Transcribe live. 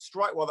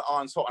strike while the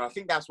iron's hot. And I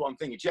think that's what I'm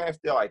thinking. JFDI,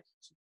 I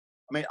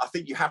mean, I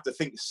think you have to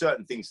think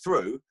certain things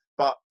through,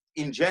 but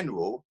in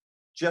general,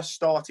 just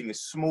starting a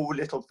small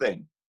little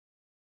thing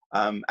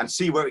and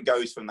see where it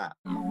goes from that.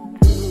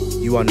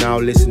 You are now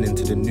listening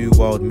to the New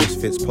World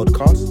Misfits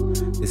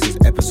podcast. This is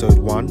episode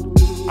 1.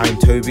 I'm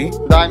Toby.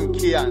 And I'm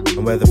Kian.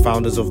 And we're the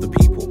founders of the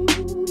people.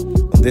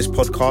 On this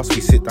podcast, we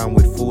sit down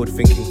with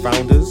forward-thinking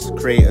founders,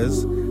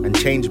 creators, and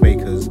change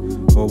makers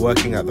who are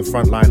working at the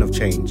front line of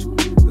change,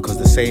 because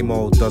the same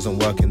old doesn't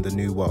work in the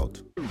new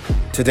world.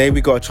 Today,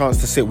 we got a chance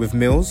to sit with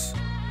Mills.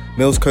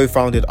 Mills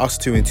co-founded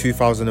Us2 in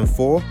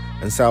 2004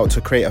 and set out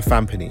to create a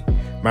fampany,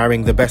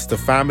 marrying the best of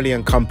family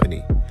and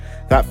company.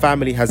 That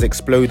family has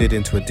exploded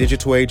into a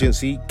digital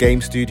agency, game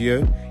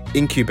studio,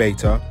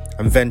 incubator,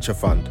 and venture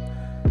fund.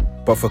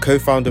 But for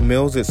co-founder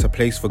Mills, it's a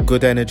place for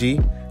good energy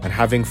and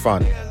having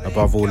fun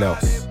above all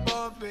else.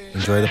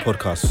 Enjoy the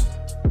podcast.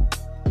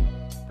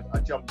 I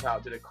jumped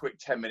out, did a quick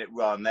 10-minute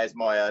run. There's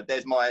my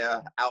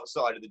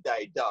outside of the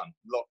day done,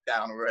 locked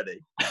down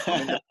already.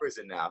 I'm in the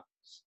prison now.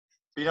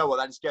 But you know what?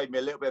 That just gave me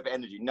a little bit of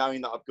energy,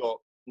 knowing that I've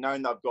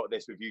got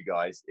this with you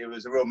guys. It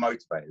was a real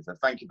motivator. So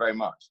thank you very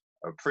much.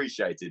 I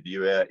appreciated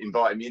you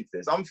inviting me into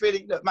this. I feel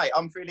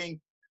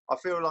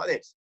like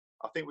this.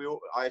 I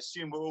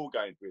assume we're all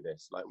going through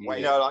this. Like,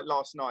 you know, like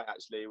last night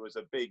actually was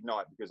a big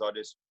night because I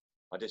just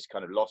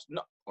kind of lost.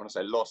 Not when I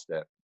say lost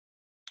it,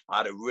 I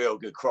had a real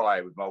good cry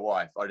with my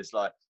wife. I just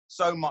like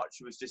so much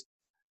was just.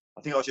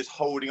 I think I was just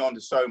holding on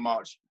to so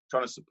much,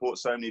 trying to support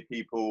so many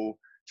people,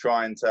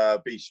 trying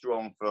to be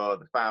strong for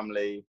the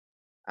family,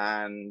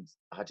 and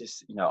I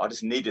just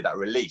needed that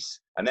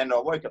release. And then I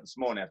woke up this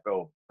morning. I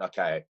felt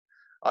okay.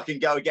 I can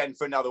go again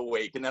for another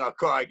week, and then I'll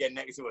cry again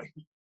next week.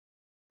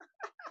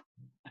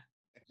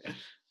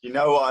 You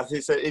know what?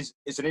 It's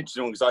an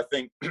interesting one because I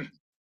think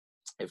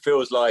it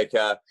feels like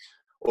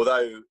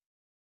although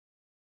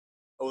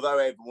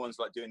everyone's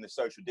like doing the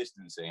social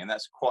distancing, and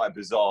that's quite a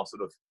bizarre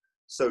sort of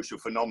social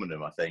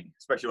phenomenon, I think,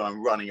 especially when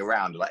I'm running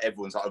around, like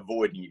everyone's like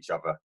avoiding each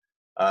other.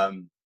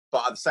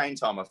 But at the same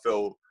time, I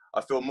feel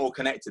more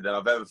connected than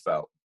I've ever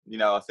felt. You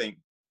know, I think,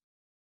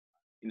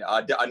 you know,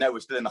 I know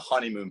we're still in the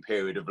honeymoon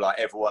period of like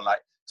everyone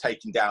like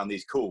taking down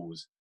these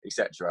calls,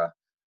 etc.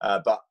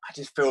 But I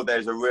just feel there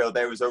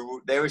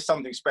is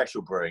something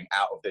special brewing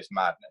out of this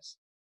madness.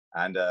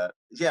 And so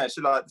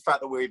like the fact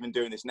that we're even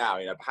doing this now,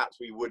 you know, perhaps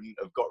we wouldn't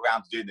have got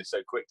around to doing this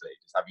so quickly,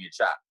 just having a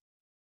chat.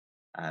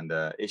 And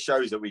it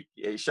shows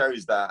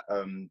that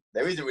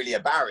there isn't really a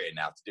barrier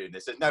now to doing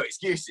this. There's no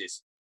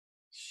excuses.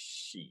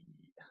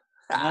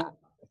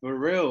 For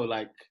real,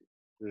 like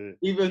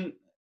even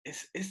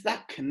it's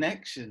that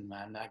connection,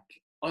 man.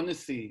 Like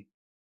honestly,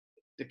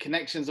 the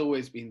connection's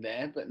always been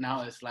there, but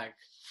now it's like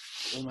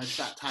almost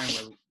that time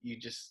where you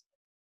just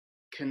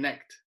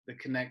connect the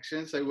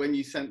connection. So when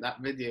you sent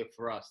that video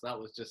for us, that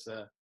was just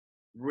a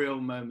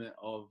real moment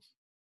of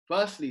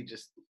firstly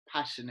just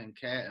passion and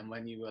care. And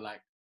when you were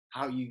like,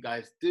 how are you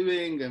guys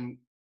doing? And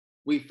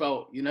we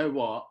felt, you know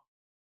what,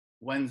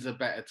 when's a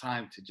better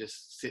time to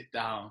just sit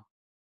down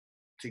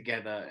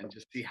together and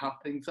just see how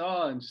things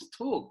are and just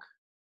talk.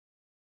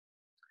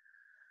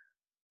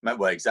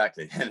 Well,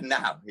 exactly.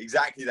 Now,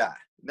 exactly that.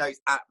 No,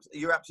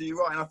 you're absolutely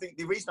right. And I think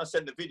the reason I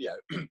sent the video,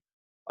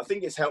 I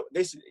think it's helped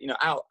this, you know,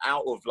 out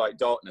of like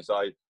darkness,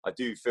 I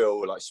do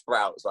feel like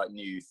sprouts like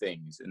new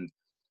things. And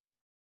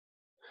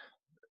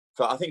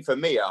I think for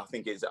me, I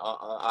think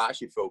I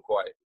actually feel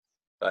quite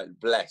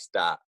blessed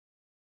that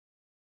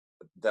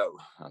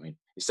I mean,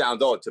 it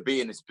sounds odd to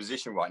be in this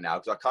position right now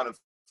because I kind of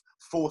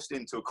forced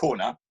into a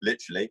corner,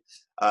 literally.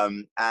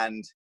 And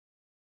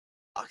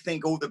I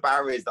think all the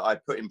barriers that I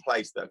put in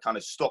place that kind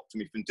of stopped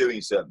me from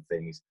doing certain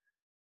things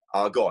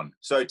are gone.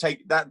 So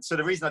take that. So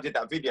the reason I did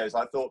that video is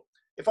I thought,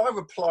 if I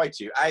reply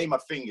to you, my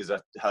fingers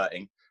are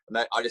hurting, and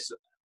I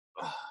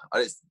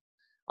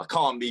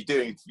can't be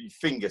doing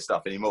finger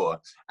stuff anymore.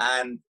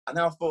 And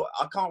then I thought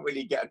I can't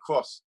really get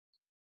across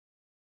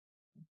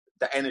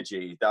the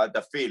energy,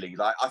 the feeling.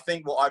 Like I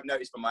think what I've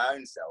noticed for my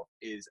own self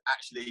is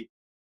actually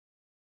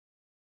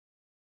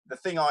the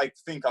thing I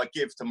think I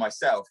give to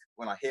myself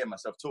when I hear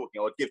myself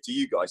talking, or I give to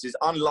you guys, is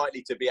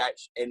unlikely to be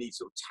actually any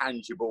sort of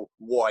tangible,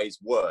 wise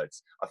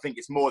words. I think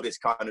it's more this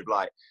kind of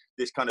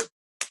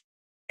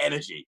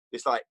energy.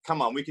 It's like,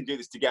 come on, we can do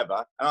this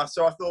together. And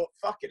so I thought,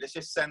 fuck it, let's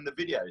just send the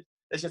video.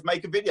 Let's just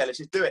make a video. Let's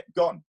just do it.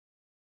 Gone.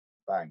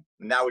 Bang.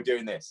 And now we're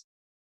doing this.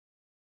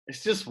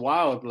 It's just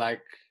wild.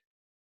 Like,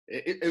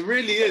 it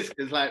really is.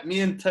 Because like me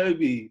and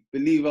Toby,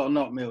 believe it or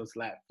not, Mills,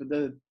 like for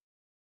the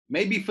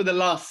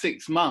last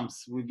 6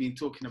 months, we've been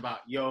talking about,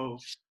 it'll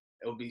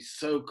be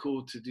so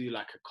cool to do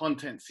like a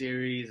content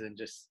series and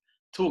just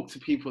talk to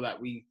people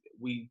that we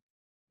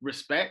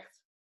respect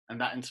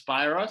and that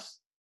inspire us.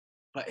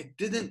 But it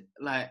didn't,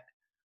 like,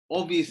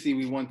 obviously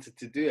we wanted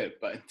to do it,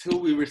 but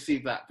until we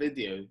received that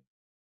video,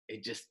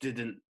 it just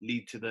didn't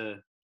lead to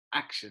the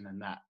action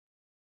and that.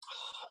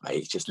 Mate,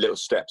 it's just little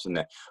steps in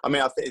there. I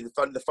mean, I think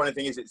the funny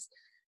thing is,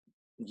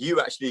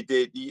 you actually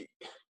did.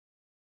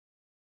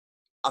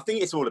 I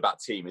think it's all about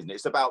team, isn't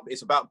it?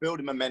 It's about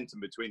building momentum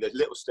between those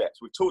little steps.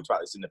 We've talked about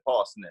this in the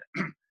past, isn't it?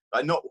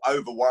 like not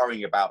over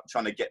worrying about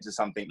trying to get to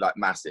something like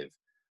massive,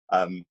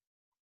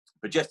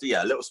 but just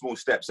a little small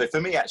step. So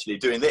for me, actually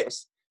doing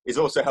this is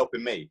also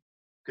helping me,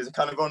 because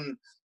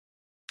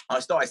I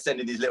started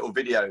sending these little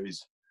videos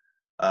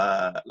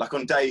like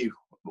on day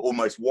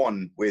almost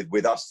one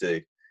with us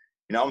two.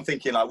 You know, I'm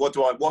thinking like,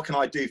 what can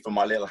I do for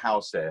my little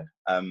house here?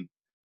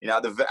 You know,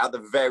 at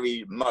the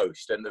very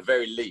most and the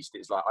very least,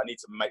 it's like I need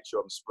to make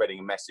sure I'm spreading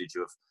a message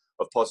of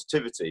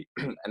positivity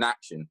and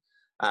action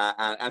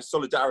and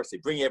solidarity,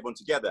 bringing everyone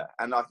together.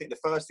 And I think the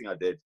first thing I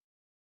did,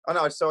 I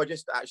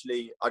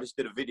just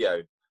did a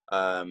video,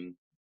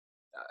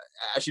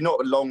 actually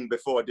not long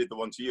before I did the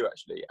one to you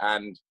actually,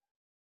 and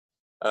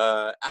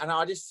I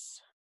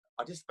just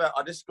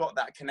got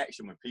that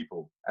connection with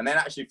people. And then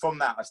actually from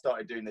that, I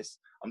started doing this.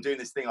 I'm doing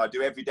this thing I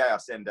do every day. I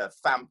send a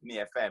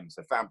Fampany FM.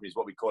 So Fampany is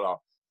what we call our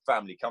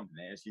family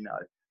company, as you know.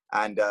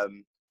 And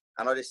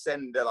I just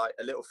send like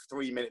a little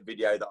 3-minute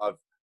video that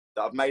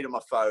I've made on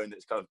my phone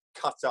that's kind of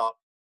cut up,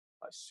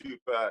 like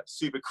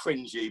super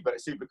cringy,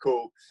 but super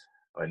cool.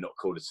 Well, not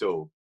cool at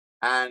all.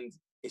 And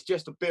it's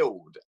just a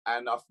build.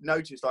 And I've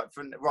noticed, like,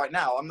 from right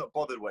now, I'm not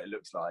bothered what it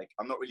looks like.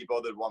 I'm not really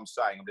bothered what I'm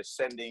saying. I'm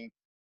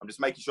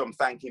just making sure I'm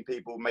thanking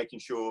people, making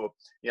sure,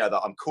 you know,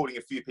 that I'm calling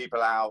a few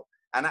people out.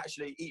 And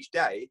actually each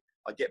day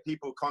I get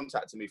people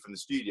contacting me from the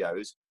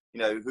studios, you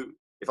know, who,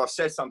 if I've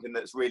said something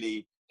that's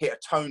really hit a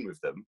tone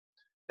with them,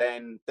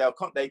 then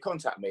they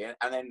contact me,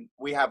 and then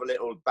we have a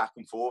little back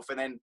and forth, and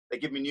then they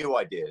give me new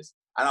ideas.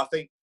 And I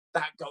think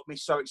that got me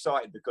so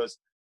excited, because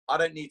I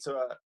don't need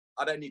to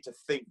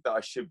think that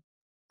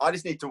I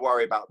just need to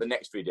worry about the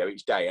next video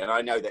each day. And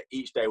I know that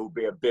each day will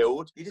be a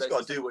build. You just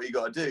got to do what you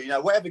got to do. You know,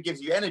 whatever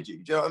gives you energy.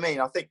 Do you know what I mean?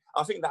 I think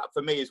that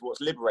for me is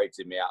what's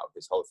liberated me out of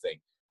this whole thing.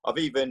 I've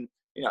even,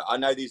 you know, I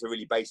know these are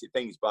really basic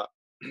things, but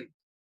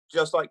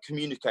just like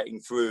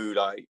communicating through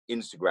like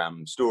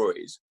Instagram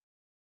stories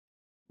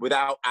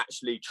without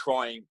actually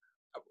trying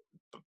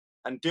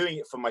and doing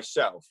it for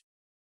myself,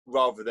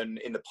 rather than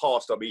in the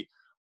past, I'll be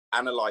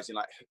analyzing,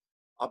 like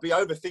I'll be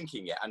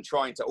overthinking it and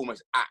trying to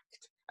almost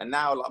act. And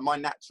now, like, my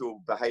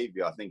natural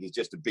behavior, I think, is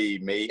just to be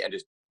me and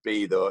just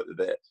be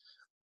the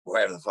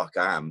wherever the fuck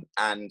I am.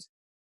 And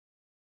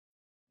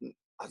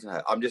I don't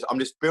know, I'm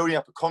just building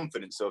up a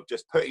confidence of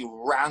just putting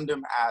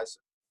random as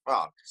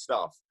fuck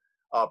stuff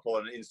up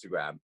on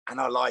Instagram, and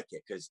I like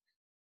it because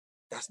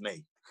that's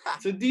me.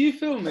 So do you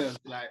feel, Mills,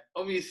 like,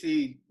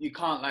 obviously you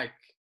can't like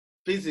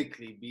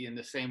physically be in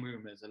the same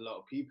room as a lot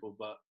of people,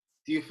 but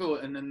do you feel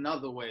in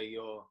another way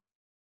you're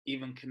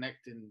even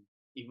connecting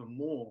even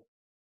more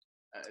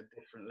at a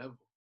different level?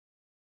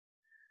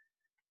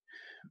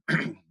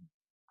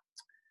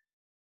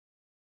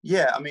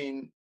 Yeah, I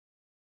mean,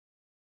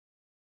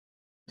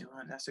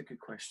 that's a good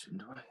question.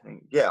 Do I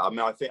think? Yeah, I mean,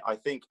 I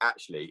think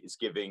actually it's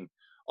giving.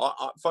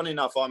 Funny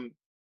enough,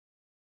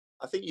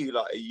 I think you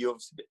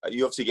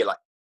obviously get like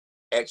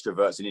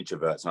extroverts and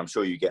introverts, and I'm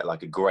sure you get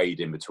like a grade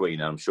in between,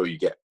 and I'm sure you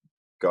get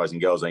guys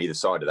and girls on either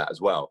side of that as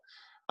well.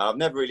 And I've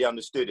never really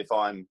understood if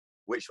I'm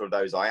which one of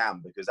those I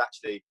am, because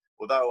actually,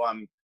 although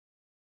I'm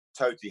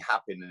totally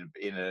happy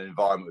in an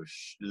environment with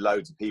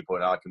loads of people,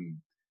 and I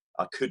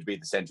could be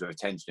the center of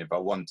attention if I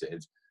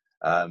wanted,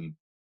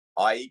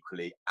 I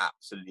equally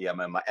absolutely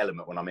am in my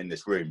element when I'm in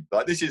this room.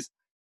 Like this is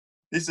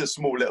a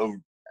small little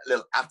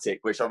attic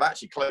which I've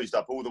actually closed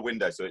up all the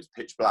windows so it's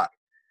pitch black,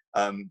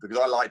 because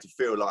I like to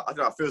feel like, I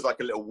don't know, it feels like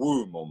a little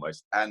womb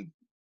almost, and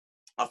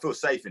I feel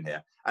safe in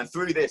here. And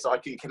through this I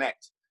can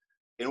connect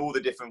in all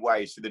the different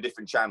ways through the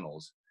different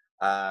channels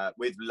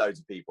with loads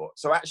of people.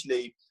 So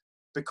actually,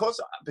 because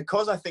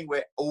I think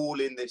we're all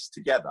in this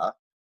together,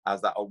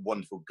 as that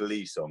wonderful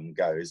Glee song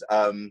goes,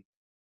 I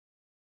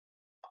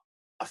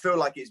feel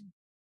like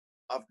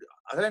I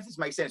don't know if this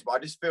makes sense, but I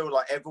just feel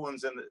like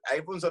everyone's on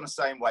the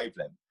same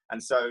wavelength,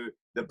 and so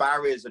the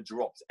barriers are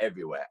dropped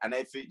everywhere, and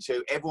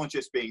so everyone's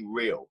just being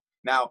real.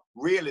 Now,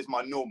 real is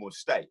my normal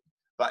state,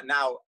 but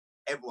now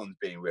everyone's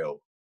being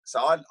real. So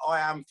I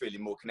am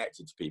feeling more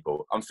connected to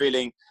people. I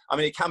mean,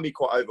 it can be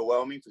quite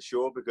overwhelming for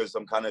sure, because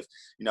I'm kind of,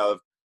 you know,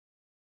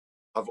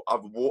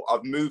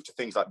 I've moved to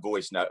things like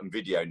voice note and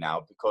video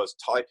now, because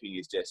typing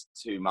is just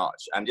too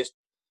much.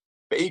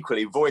 But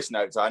equally, voice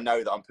notes, I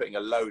know that I'm putting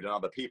a load on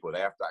other people. They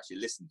have to actually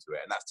listen to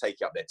it, and that's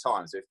taking up their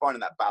time. So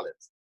finding that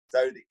balance.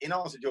 So in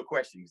answer to your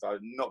question, because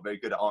I'm not very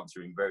good at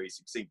answering very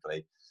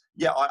succinctly,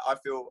 yeah, I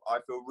feel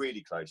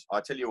really close. I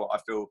tell you what,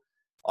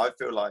 I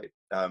feel like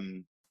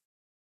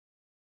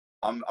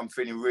I'm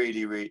feeling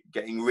really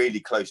getting really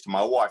close to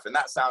my wife, and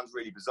that sounds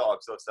really bizarre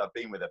because obviously I've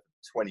been with her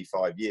for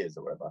 25 years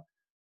or whatever.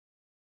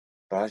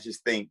 But I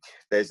just think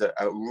there's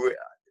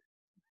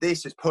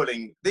this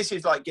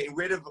is like getting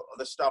rid of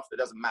the stuff that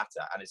doesn't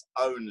matter, and it's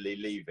only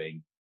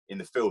leaving in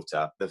the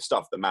filter the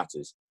stuff that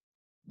matters,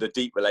 the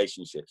deep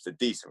relationships, the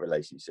decent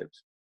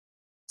relationships.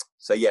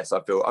 So yes,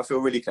 I feel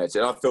really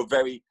connected. I feel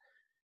very,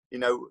 you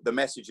know, the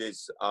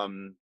messages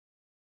I'm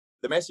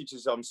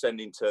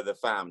sending to the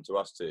fam, to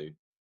us two,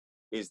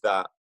 is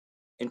that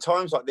in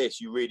times like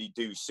this, you really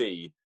do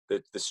see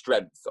the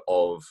strength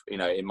of, you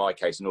know, in my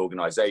case, an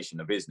organization,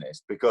 a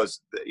business,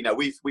 because, you know,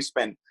 we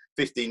spent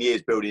 15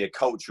 years building a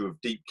culture of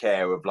deep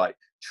care, of like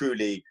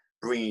truly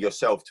bringing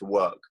yourself to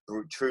work,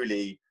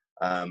 truly,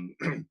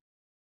 you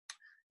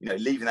know,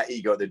 leaving that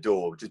ego at the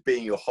door, just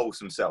being your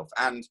wholesome self.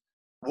 And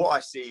what I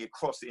see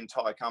across the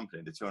entire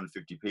company, the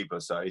 250 people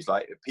or so, is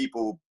like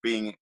people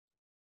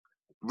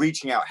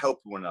reaching out,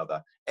 helping one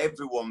another,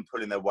 everyone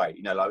pulling their weight.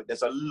 You know, like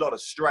there's a lot of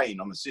strain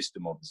on the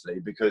system, obviously,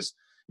 because,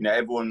 you know,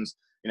 everyone's,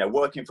 you know,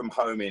 working from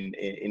home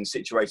in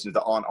situations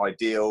that aren't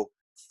ideal.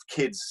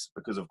 Kids,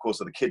 because of course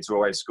the kids are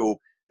away at school.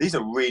 These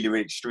are really,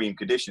 really extreme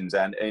conditions.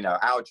 And, you know,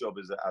 our job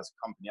as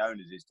company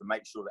owners is to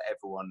make sure that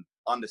everyone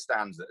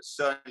understands that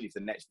certainly for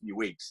the next few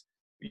weeks,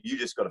 you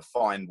just got to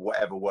find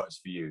whatever works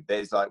for you.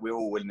 There's like, we're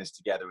all in this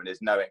together, and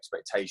there's no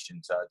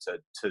expectation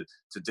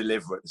to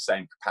deliver at the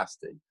same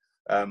capacity.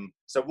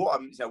 So what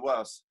I'm, you know, what I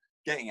was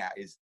getting at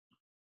is,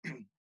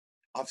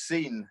 I've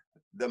seen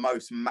the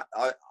most,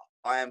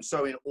 I am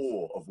so in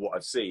awe of what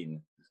I've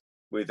seen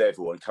with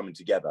everyone coming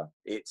together.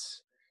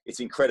 It's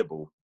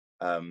incredible.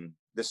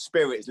 The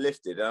spirit is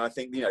lifted. And I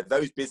think, you know,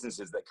 those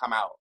businesses that come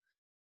out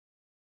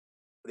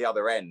the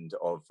other end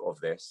of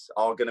this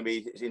are going to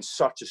be in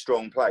such a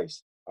strong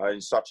place. I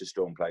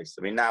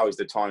mean, now is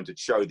the time to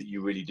show that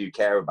you really do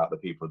care about the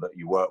people that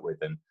you work with,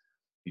 and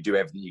you do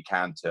everything you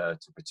can to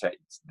protect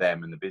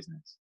them and the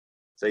business.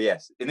 So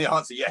yes, in the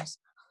answer, yes.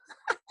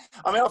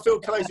 I mean, I feel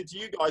closer to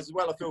you guys as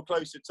well. I feel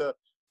closer to,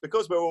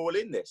 because we're all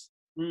in this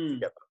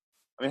together.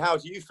 I mean, how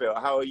do you feel?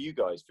 How are you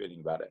guys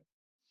feeling about it?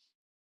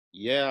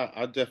 Yeah,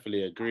 I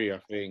definitely agree. I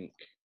think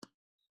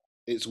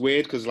it's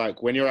weird because,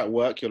 like, when you're at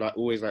work, you're like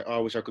always like, oh, I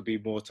wish I could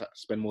be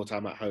spend more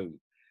time at home.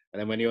 And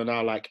then when you're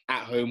now like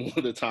at home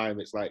all the time,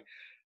 it's like,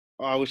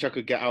 oh, I wish I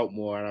could get out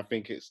more. And I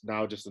think it's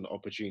now just an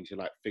opportunity to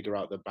like figure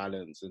out the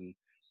balance. And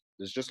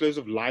there's just loads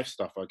of life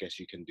stuff, I guess,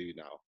 you can do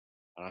now.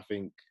 And I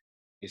think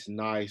it's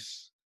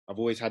nice. I've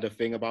always had a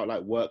thing about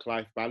like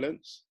work-life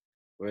balance,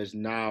 whereas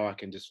now I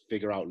can just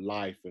figure out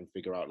life and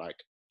figure out like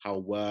how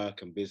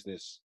work and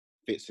business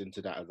fits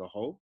into that as a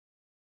whole.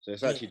 So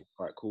it's actually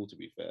quite cool, to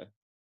be fair.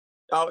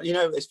 Oh, you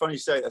know, it's funny you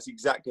say that's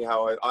exactly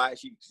how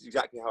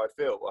exactly how I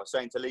feel. I was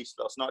saying to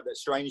Lisa last night that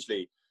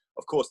strangely,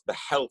 of course, the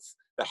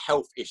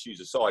health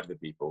issues aside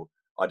with people,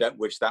 I don't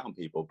wish that on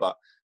people, but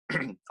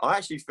I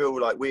actually feel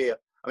like we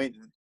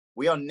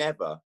are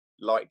never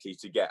likely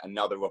to get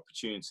another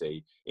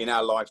opportunity in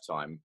our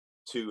lifetime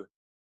to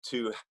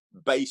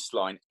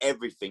baseline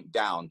everything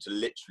down to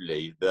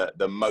literally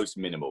the most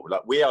minimal.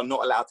 Like, we are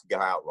not allowed to go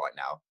out right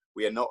now.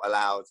 We are not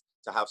allowed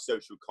to have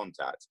social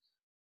contact.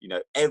 You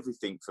know,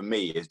 everything for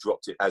me has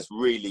dropped. It as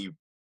really,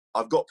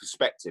 I've got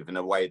perspective in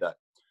a way that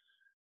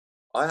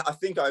I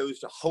think I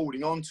was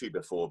holding on to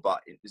before, but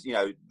you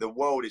know, the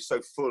world is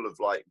so full of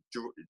like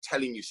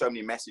telling you so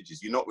many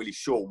messages. You're not really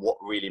sure what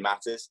really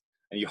matters,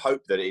 and you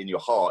hope that in your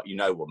heart you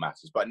know what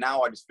matters. But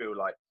now I just feel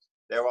like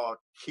there are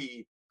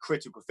key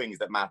critical things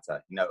that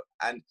matter, you know.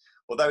 And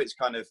although it's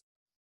kind of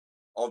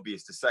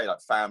obvious to say,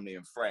 like family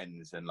and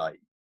friends and like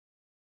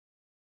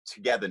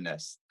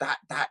togetherness,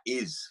 that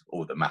is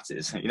all that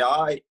matters. You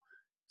know, if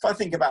I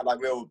think about like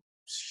real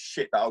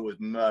shit that I was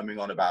murmuring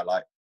on about,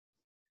 like,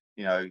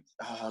 you know,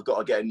 oh, I've got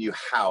to get a new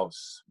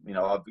house.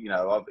 I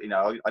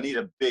need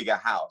a bigger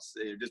house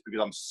just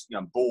because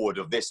I'm bored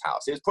of this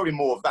house. It's probably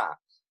more of that.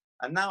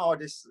 And now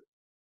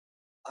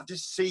I've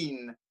just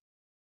seen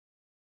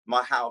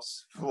my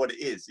house for what it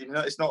is. You know,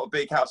 it's not a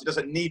big house. It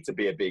doesn't need to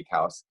be a big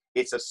house.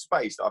 It's a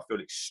space that I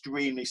feel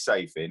extremely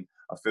safe in.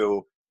 I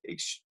feel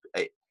it's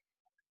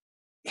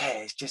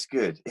just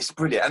good. It's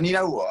brilliant. And you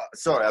know what?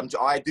 Sorry,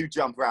 I do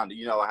jump around.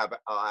 You know,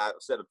 I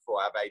said it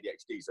before, I have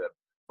ADHD, so I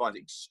find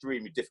it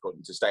extremely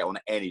difficult to stay on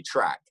any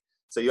track.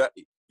 So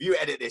you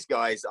edit this,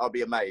 guys, I'll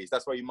be amazed.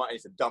 That's why you might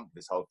need to dump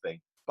this whole thing.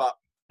 But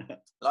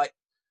like,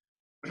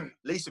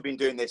 Lisa been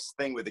doing this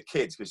thing with the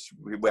kids because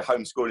we're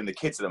homeschooling the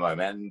kids at the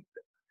moment, and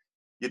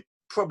you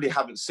probably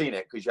haven't seen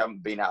it because you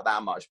haven't been out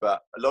that much.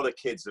 But a lot of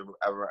kids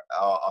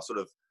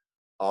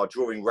are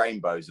drawing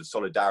rainbows of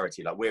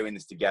solidarity. Like, we're in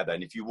this together.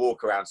 And if you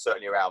walk around,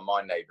 certainly around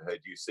my neighborhood,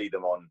 you see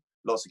them on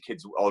lots of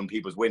kids on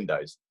people's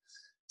windows.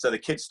 So the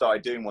kids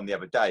started doing one the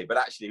other day, but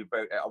actually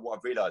what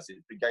I've realized,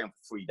 it's been going on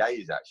for 3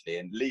 days actually.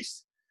 And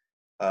Lise,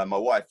 my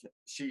wife,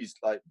 she's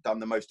like done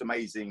the most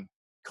amazing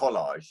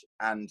collage,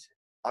 and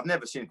I've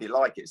never seen anything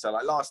like it. So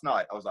like last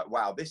night I was like,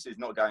 wow, this is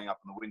not going up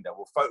on the window.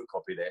 We'll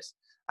photocopy this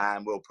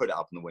and we'll put it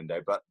up on the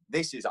window, but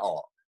this is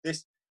art. And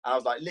I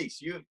was like,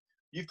 Lise, you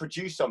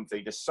produced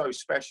something just so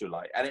special,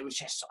 like, and it was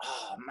just,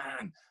 oh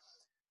man,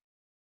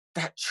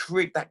 that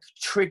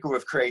trigger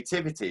of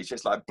creativity is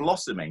just like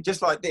blossoming,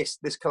 just like this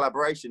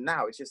collaboration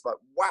now. It's just like,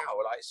 wow,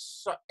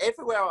 like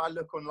everywhere I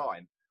look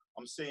online,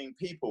 I'm seeing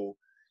people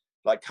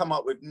like come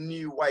up with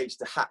new ways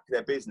to hack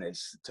their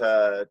business,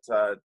 to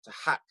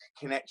hack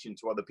connection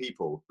to other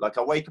people. Like,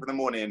 I wake up in the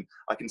morning,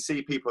 I can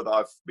see people that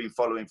I've been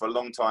following for a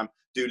long time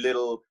do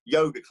little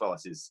yoga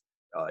classes,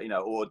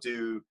 or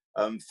do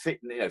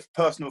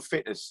personal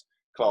fitness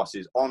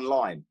classes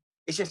online.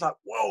 It's just like,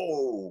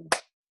 whoa,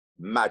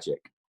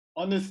 magic.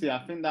 honestly, I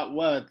think that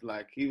word,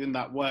 like even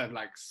that word,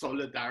 like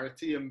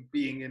solidarity and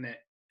being in it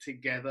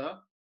together,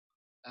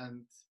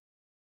 and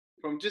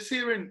from just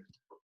hearing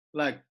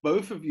like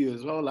both of you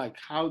as well, like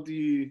how do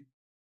you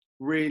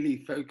really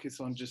focus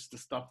on just the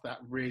stuff that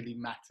really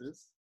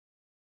matters?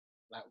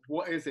 Like,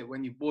 what is it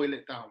when you boil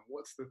it down?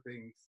 What's the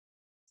things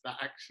that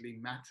actually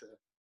matter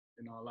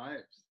in our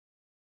lives?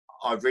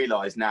 I've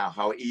realised now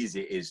how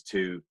easy it is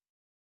to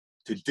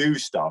do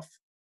stuff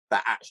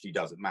that actually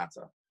doesn't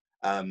matter.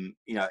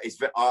 You know,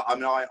 I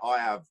mean,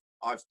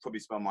 I've probably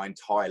spent my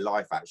entire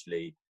life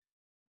actually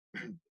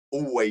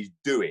always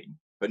doing,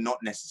 but not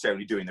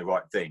necessarily doing the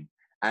right thing.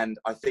 And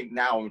I think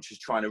now I'm just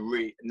trying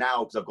to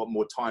now, because I've got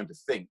more time to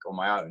think on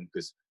my own,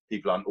 because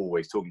people aren't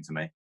always talking to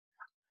me.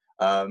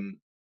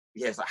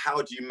 Yes, like how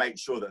do you make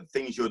sure that the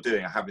things you're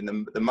doing are having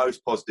the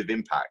most positive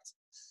impact?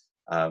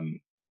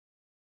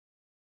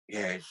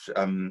 Yeah,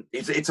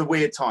 it's a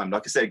weird time.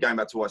 Like I said, going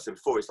back to what I said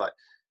before, it's like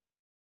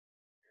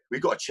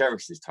we've got to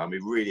cherish this time. We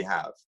really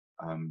have.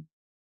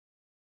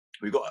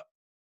 We've got.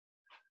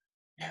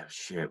 Yeah,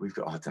 shit. We've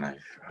got. I don't know.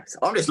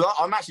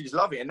 I'm actually just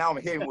loving it. And now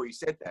I'm hearing what you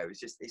said there.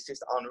 It's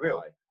just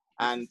unreal.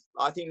 And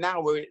I think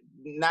now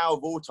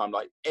of all time,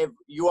 like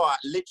you are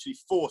literally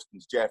forced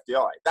into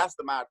JFDI. That's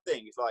the mad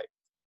thing. It's like,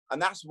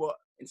 and that's what,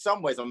 in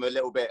some ways, I'm a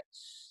little bit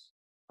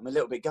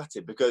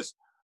gutted, because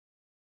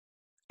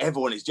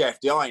everyone is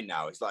JFDI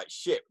now. It's like,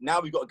 shit, now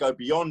we've got to go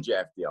beyond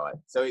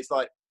JFDI. So it's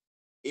like,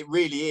 it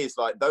really is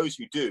like those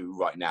who do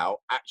right now,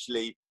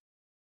 actually,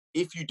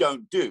 if you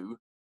don't do,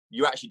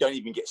 you actually don't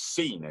even get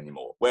seen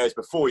anymore. Whereas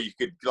before you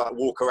could like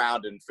walk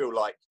around and feel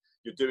like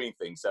you're doing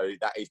things. So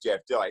that is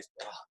JFDI. It's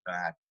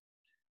mad.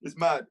 It's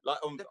mad. Like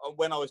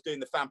when I was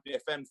doing the Family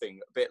FM thing,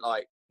 a bit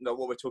like, you know,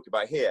 what we're talking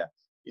about here,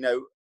 you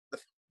know,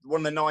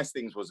 one of the nice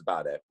things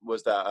about it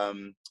was that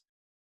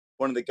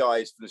one of the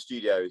guys from the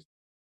studio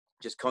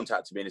just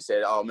contacted me and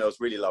said, "Oh,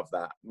 Mills, really love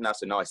that." And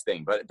that's a nice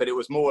thing. But it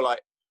was more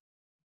like,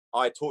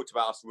 I talked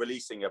about us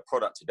releasing a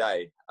product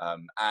today,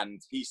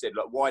 and he said,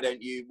 "Look, what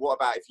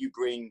about if you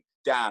bring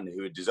Dan,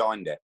 who had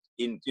designed it,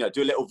 in, you know,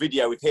 do a little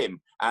video with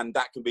him, and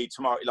that can be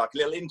tomorrow, like a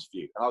little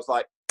interview." And I was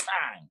like,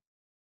 bang,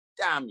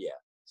 damn yeah.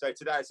 So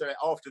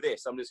after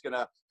this, I'm just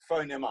gonna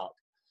phone him up.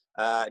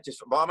 But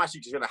I'm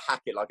actually just gonna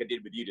hack it like I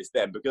did with you just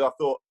then, because I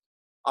thought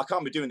I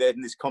can't be doing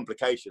this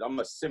complication. I'm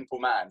a simple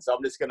man, so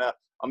I'm just gonna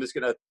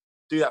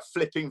do that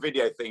flipping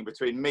video thing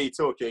between me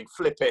talking,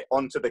 flip it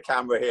onto the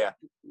camera here.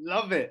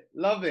 Love it.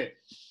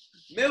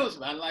 Mills,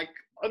 man, like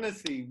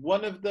honestly,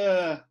 one of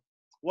the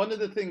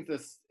things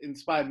that's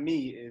inspired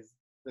me is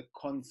the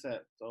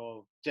concept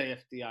of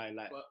JFDI.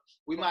 Like,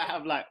 we might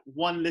have like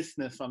one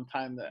listener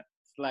sometime that's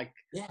like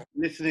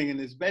listening in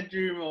his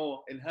bedroom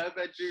or in her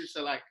bedroom.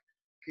 So like,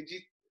 could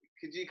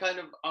you kind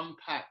of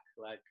unpack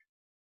like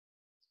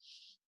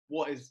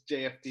what is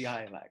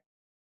JFDI like?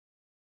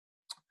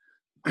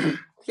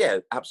 Yeah,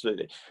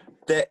 absolutely.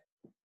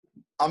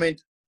 I mean,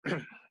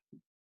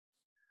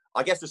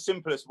 I guess the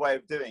simplest way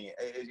of doing it,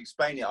 is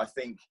explaining it, I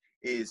think,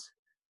 is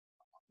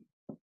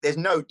there's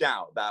no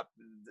doubt that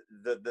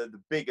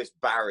the biggest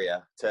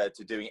barrier to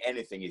doing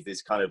anything is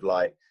this kind of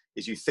like,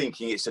 is you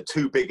thinking it's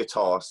too big a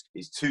task,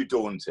 it's too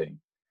daunting.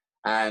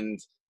 And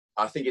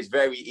I think it's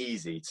very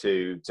easy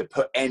to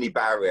put any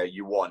barrier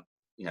you want,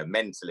 you know,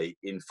 mentally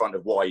in front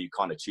of why you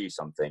can't achieve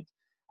something.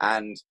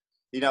 And,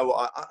 you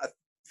know,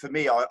 for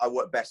me, I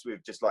work best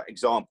with just like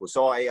examples.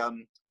 So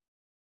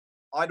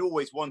I'd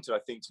always wanted, I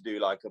think, to do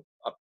like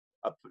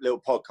a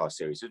little podcast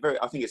series.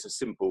 I think it's a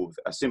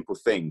simple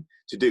thing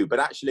to do, but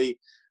actually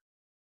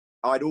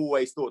I'd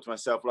always thought to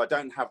myself, well, I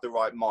don't have the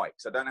right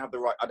mics. I don't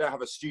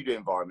have a studio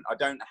environment. I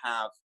don't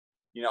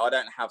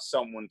have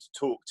someone to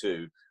talk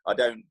to.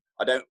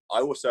 I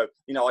also,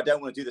 you know, I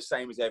don't want to do the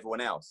same as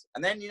everyone else.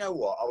 And then, you know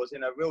what? I was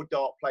in a real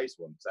dark place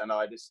once, and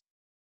I just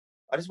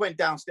went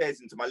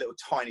downstairs into my little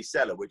tiny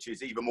cellar, which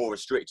is even more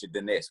restricted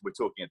than this. We're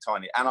talking a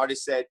tiny, and I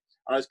just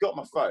got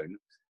my phone,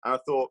 and I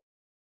thought,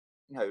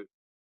 you know,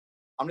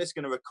 I'm just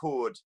going to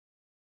record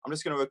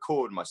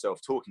myself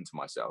talking to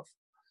myself,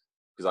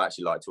 because I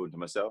actually like talking to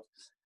myself.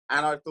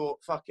 And I thought,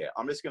 fuck it,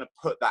 I'm just going to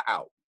put that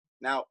out.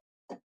 Now,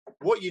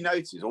 what you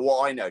notice, or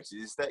what I noticed,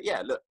 is that,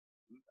 yeah, look,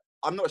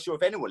 I'm not sure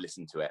if anyone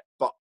listened to it,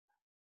 but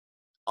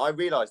I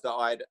realized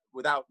that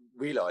without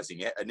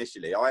realizing it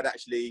initially, I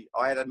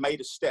had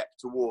made a step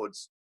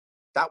towards,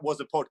 that was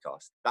a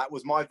podcast. That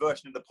was my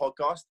version of the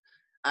podcast.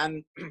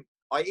 And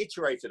I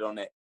iterated on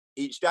it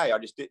each day.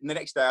 And the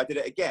next day I did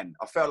it again.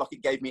 I felt like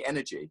it gave me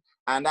energy.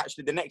 And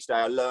actually the next day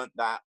I learned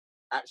that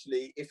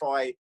actually if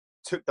I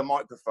took the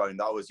microphone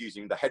that I was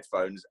using, the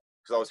headphones,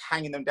 because I was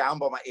hanging them down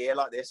by my ear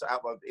like this,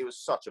 it was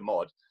such a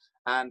mod.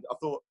 And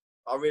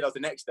I realized the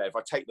next day, if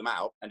I take them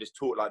out and just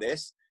talk like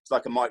this, it's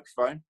like a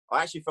microphone.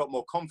 I actually felt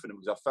more confident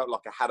because I felt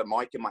like I had a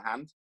mic in my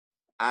hand.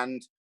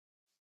 And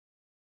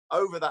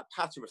over that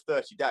pattern of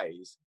 30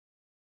 days,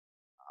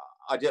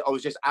 I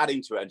was just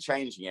adding to it and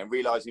changing it and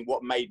realizing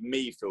what made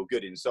me feel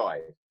good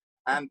inside.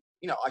 And,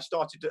 you know, a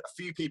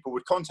few people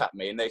would contact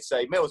me and they'd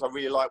say, "Mills, I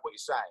really like what you're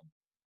saying."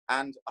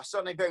 And I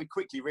suddenly very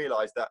quickly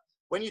realized that,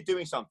 when you're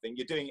doing something,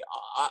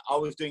 I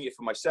was doing it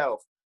for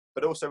myself,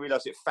 but also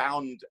realized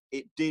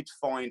it did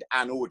find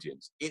an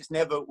audience. It's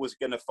never was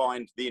going to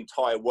find the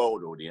entire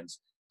world audience,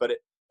 but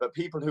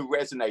people who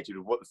resonated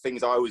with what the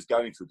things I was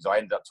going through, because I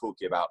ended up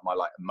talking about my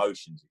like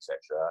emotions,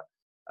 etc.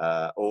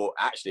 Or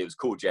actually it was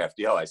called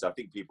JFDI. So I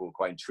think people were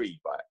quite intrigued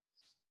by it.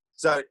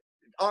 So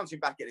answering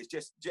back, it's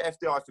just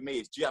JFDI for me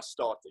is just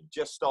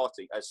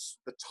starting as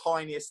the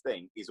tiniest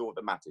thing is all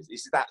that matters.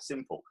 It's that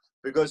simple,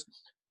 because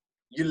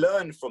you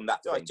learn from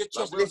that thing.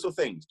 Just little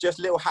things, just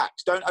little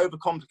hacks. Don't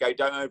overcomplicate,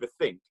 don't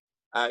overthink.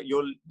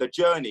 The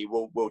journey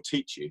will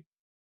teach you.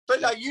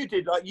 But like you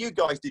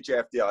guys did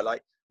JFDI,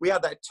 like we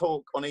had that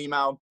talk on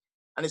email,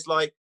 and it's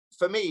like,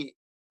 for me,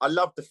 I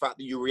love the fact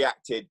that you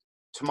reacted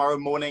tomorrow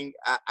morning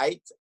at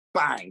 8,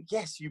 bang,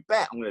 yes, you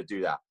bet I'm going to do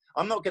that.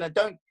 I'm not going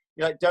to,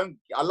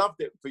 I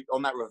loved it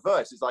on that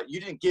reverse. It's like, you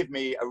didn't give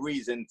me a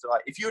reason to,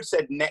 like, if you had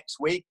said next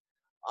week,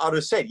 I would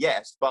have said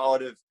yes, but I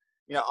would have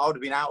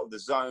been out of the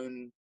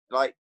zone.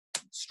 Like,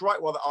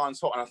 strike while the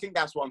iron's hot. And I think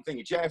that's what I'm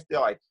thinking. JFDI,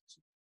 I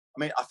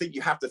mean, I think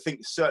you have to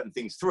think certain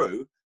things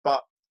through,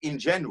 but in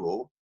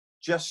general,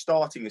 just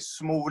starting a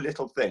small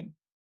little thing,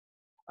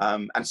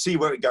 and see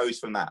where it goes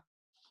from that.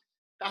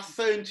 That's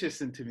so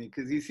interesting to me,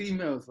 because these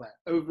emails, like,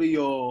 over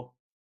your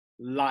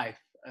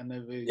life and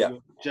over your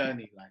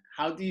journey, like,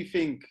 how do you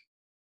think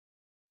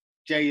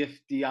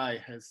JFDI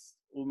has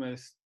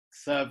almost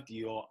served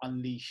you or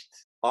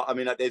unleashed? I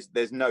mean,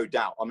 there's no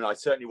doubt. I mean, I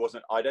certainly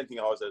wasn't. I don't think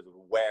I was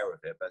aware of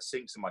it. But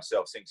Sinks and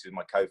myself, Sinks is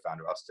my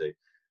co-founder, us two.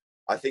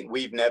 I think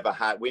we never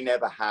had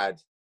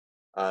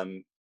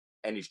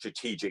any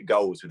strategic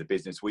goals with the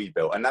business we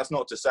built. And that's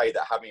not to say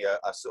that having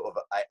a sort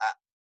of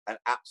an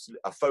absolute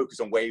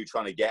focus on where you're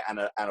trying to get and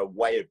a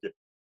way of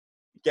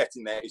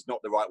getting there is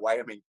not the right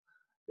way. I mean,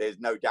 there's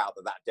no doubt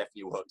that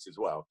definitely works as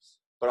well.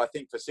 But I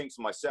think for Sinks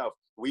and myself,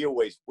 we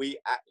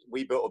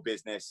built a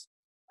business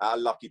at a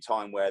lucky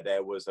time where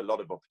there was a lot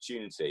of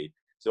opportunity.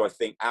 So I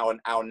think our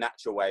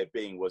natural way of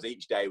being was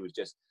each day was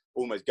just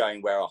almost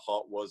going where our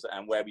heart was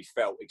and where we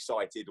felt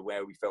excited,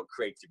 where we felt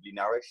creatively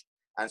nourished.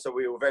 And so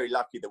we were very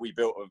lucky that we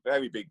built a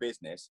very big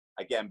business,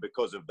 again,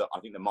 because of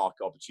I think the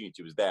market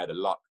opportunity was there, the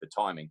luck, the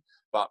timing.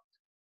 But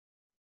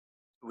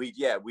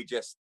it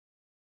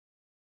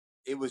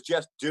was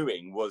just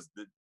doing was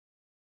the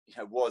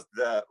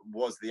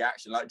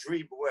action. Like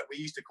we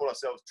used to call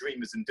ourselves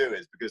dreamers and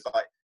doers, because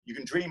like you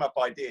can dream up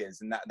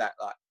ideas and that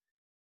like,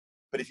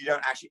 but if you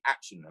don't actually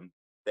action them,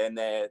 then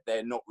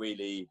they're not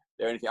really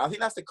anything. I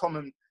think that's the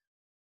common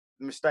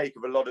mistake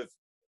of a lot of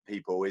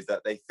people, is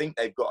that they think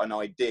they've got an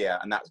idea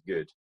and that's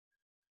good.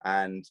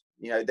 And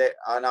an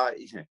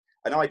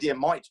idea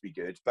might be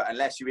good, but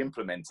unless you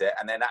implement it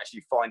and then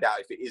actually find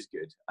out if it is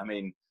good, I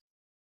mean,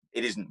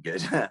 it isn't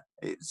good.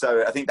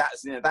 So I think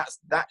that's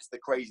the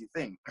crazy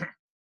thing.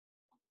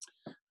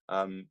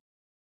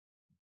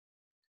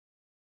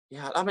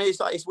 Yeah, I mean,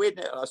 it's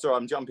weird. Sorry,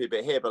 I'm jumping a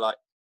bit here, but like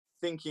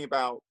thinking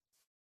about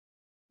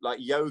like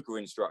yoga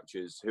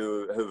instructors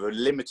who have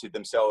limited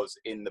themselves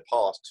in the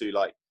past to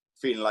like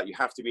feeling like you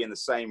have to be in the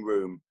same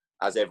room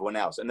as everyone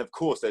else. And of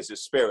course, there's a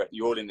spirit.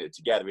 You're all in it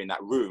together in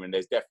that room, and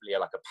there's definitely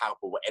like a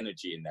palpable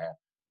energy in there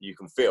you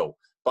can feel.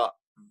 But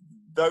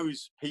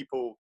those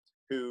people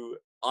who,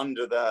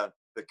 under the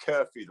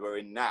curfew that we're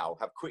in now,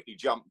 have quickly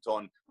jumped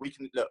on.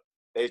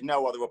 There's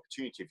no other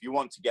opportunity. If you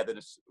want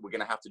togetherness, we're going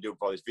to have to do it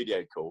by this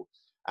video call.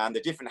 And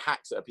the different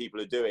hacks that people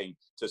are doing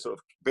to sort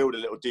of build a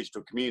little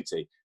digital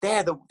community,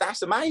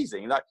 that's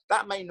amazing. Like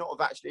that might not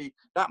have actually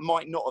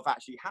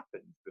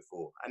happened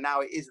before, and now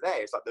it is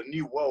there. It's like the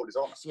new world is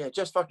on us. Yeah,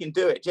 just fucking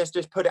do it. Just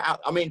put it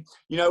out. I mean,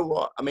 you know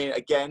what? I mean,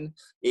 again,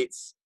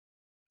 it's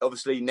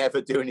obviously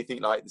never do anything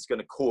like that's going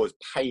to cause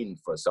pain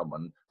for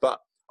someone. But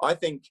I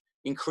think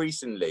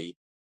increasingly,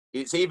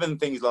 it's even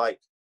things like,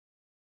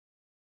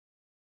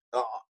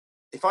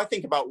 if I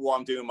think about what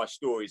I'm doing in my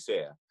stories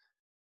here,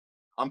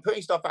 I'm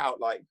putting stuff out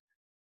like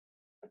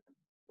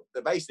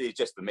that basically is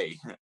just for me.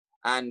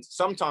 And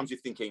sometimes you're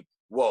thinking,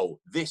 whoa,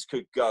 this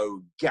could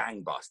go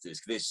gangbusters.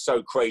 This is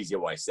so crazy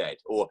what I said.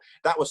 Or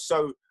that was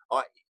so,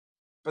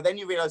 but then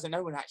you realize that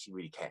no one actually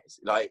really cares.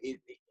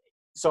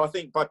 So I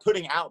think by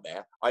putting it out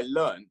there, I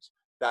learned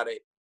that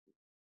it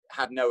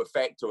had no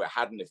effect, or it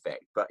had an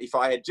effect. But if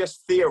I had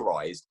just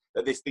theorized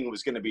that this thing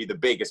was going to be the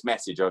biggest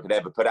message I could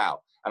ever put out,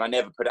 and I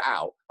never put it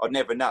out, I'd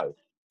never know.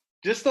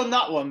 Just on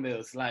that one,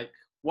 Mills, like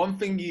one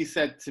thing you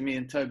said to me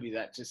and Toby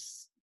that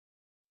just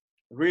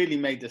really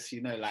made us,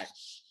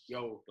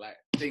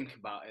 think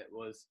about it,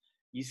 was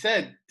you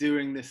said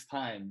during this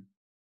time,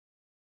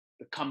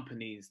 the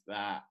companies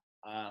that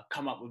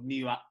come up with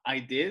new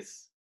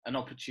ideas and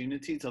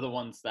opportunities are the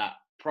ones that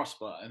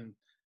prosper, and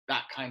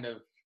that kind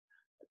of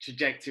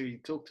trajectory you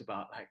talked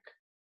about. Like,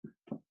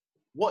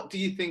 what do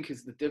you think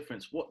is the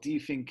difference? What do you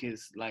think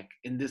is, like,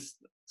 in this,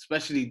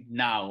 especially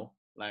now,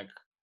 like,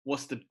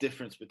 what's the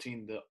difference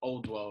between the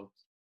old world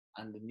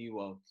and the new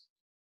world?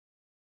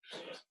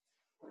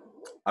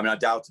 I mean,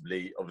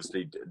 undoubtedly,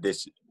 obviously,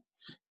 this.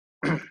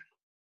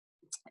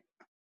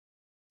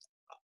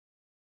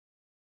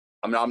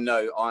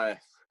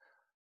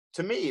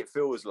 To me, it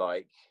feels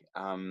like,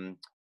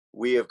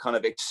 we have kind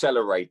of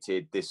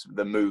accelerated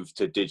the move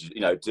to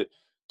digital,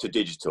 to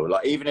digital.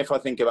 Like, even if I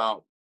think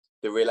about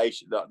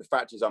the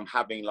fact is I'm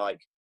having like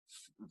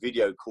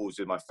video calls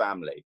with my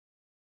family,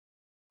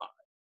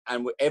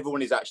 and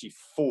everyone is actually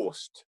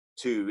forced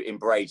to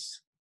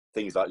embrace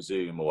things like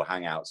Zoom or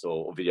Hangouts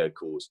or video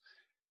calls.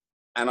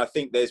 And I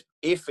think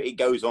if it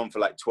goes on for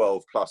like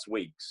 12 plus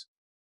weeks,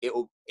 it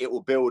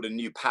will build a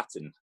new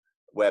pattern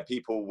where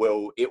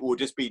it will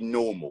just be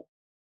normal.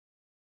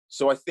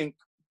 So I think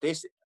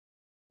this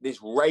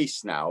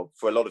race now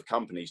for a lot of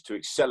companies to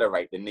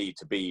accelerate the need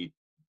to be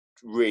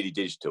really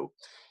digital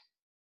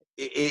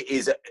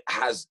is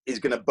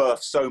going to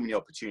birth so many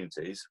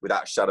opportunities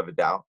without a shadow of a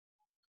doubt.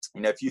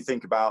 If you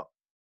think about,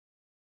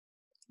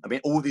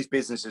 all these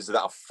businesses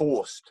that are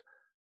forced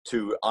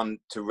to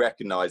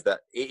recognize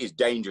that it is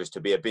dangerous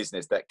to be a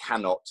business that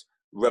cannot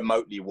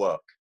remotely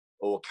work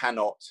or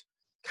cannot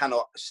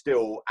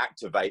still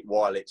activate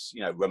while it's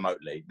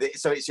remotely.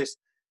 So it's just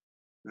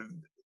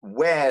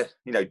where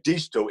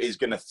digital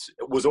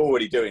was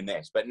already doing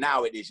this, but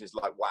now it is just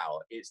like, wow,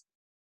 it's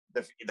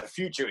the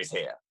future is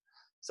here.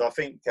 So I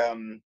think I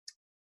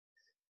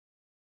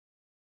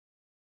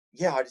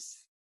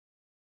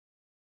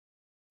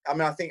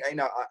think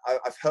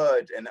I've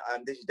heard, and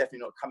this is definitely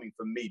not coming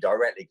from me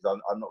directly because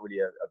I'm not really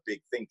a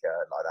big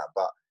thinker like that,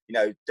 but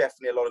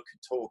definitely a lot of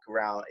talk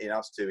around in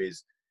us too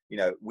is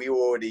we were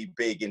already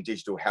big in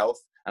digital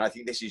health, and I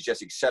think this is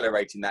just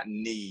accelerating that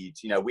need.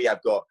 We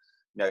have got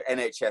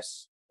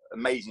NHS,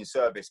 amazing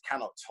service,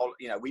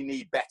 we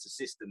need better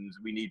systems,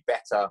 we need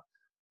better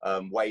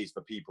ways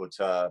for people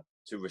to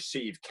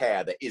receive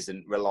care that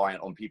isn't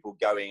reliant on people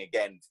going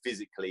again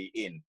physically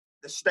in.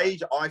 The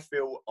stage I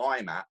feel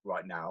I'm at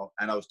right now,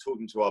 and I was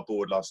talking to our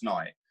board last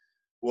night,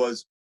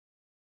 was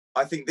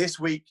I think this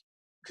week,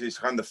 because it's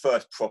kind of the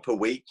first proper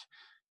week,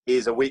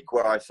 is a week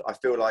where I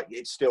feel like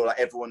it's still like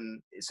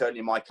everyone, certainly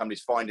in my company,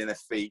 is finding their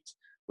feet.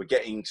 We're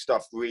getting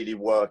stuff really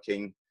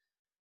working.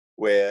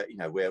 We're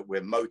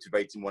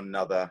motivating one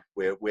another.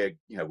 We're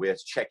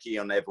checking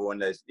on everyone.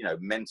 There's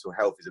mental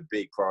health is a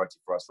big priority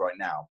for us right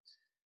now.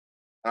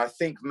 And I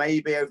think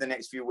maybe over the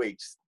next few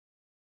weeks,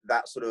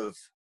 that sort of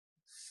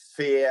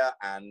fear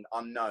and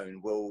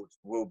unknown will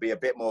be a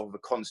bit more of a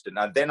constant.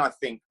 And then I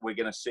think we're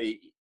going to see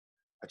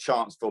a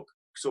chance for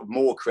sort of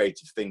more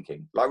creative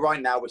thinking. Like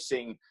right now, we're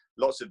seeing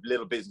lots of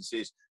little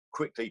businesses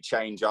quickly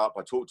change up.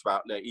 I talked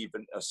about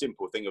even a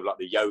simple thing of like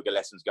the yoga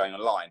lessons going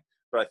online.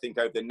 But I think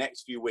over the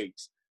next few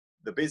weeks,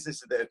 the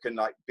businesses that can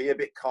like be a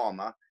bit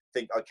calmer,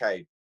 think,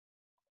 okay,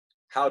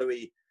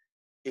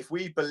 if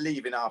we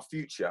believe in our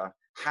future,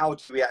 how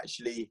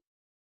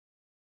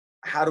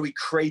do we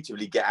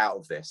creatively get out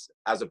of this,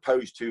 as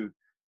opposed to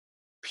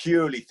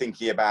purely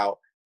thinking about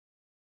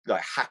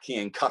like hacking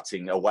and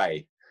cutting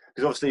away?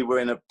 Because obviously we're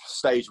in a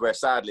stage where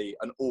sadly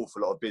an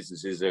awful lot of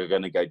businesses are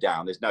going to go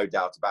down. There's no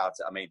doubt about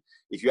it.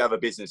 If you have a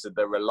business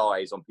that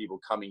relies on people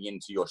coming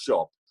into your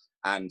shop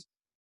and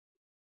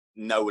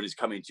no one is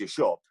coming to your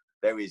shop,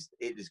 it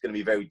is going to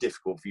be very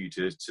difficult for you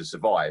to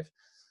survive.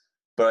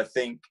 But I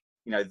think,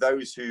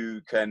 those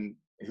who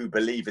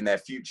believe in their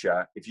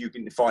future, if you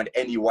can find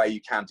any way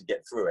you can to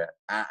get through it,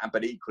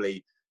 but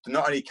equally to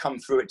not only come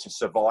through it to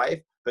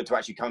survive, but to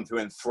actually come through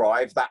and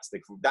thrive, that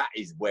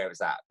is where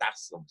it's at.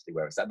 That's obviously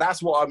where it's at.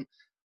 That's what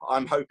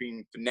I'm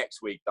hoping for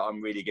next week, that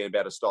I'm really going to be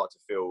able to start to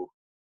feel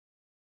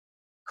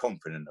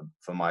confident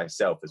for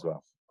myself as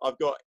well. I've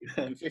got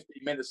in 15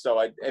 minutes,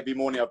 so every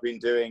morning I've been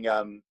doing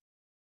a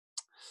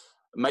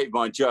mate of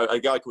mine, Joe, a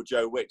guy called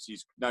Joe Wicks,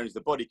 who's known as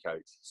the body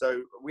coach.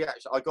 So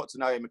I got to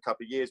know him a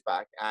couple of years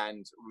back,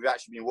 and we've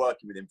actually been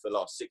working with him for the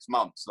last 6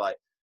 months. Like,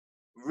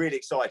 really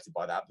excited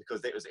by that,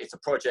 because it's a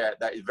project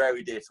that is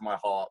very dear to my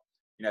heart.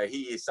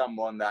 He is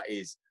someone that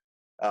is,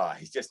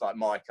 he's just like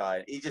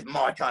he's just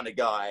my kind of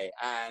guy.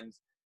 And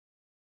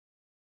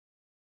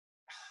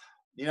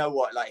you know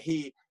what, like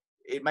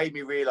it made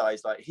me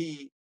realize, like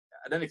I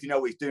don't know if you know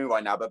what he's doing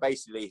right now, but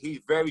basically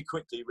he very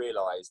quickly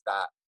realized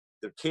that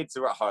the kids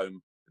are at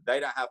home. They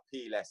don't have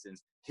PE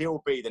lessons.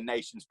 He'll be the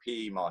nation's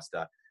PE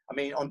master.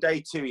 On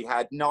day 2, he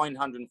had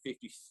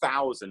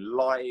 950,000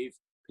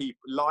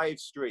 live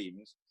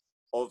streams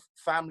of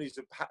families.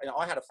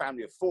 I had a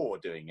family of 4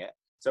 doing it.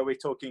 So we're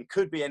talking,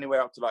 could be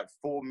anywhere up to like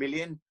 4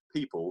 million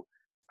people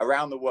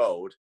around the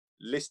world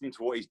listening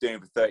to what he's doing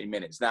for 30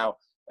 minutes. Now,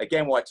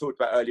 again, what I talked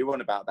about earlier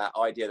on about that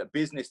idea that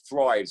business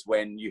thrives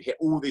when you hit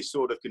all these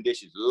sort of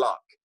conditions,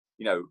 luck,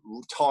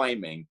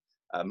 timing,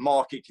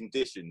 market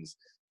conditions.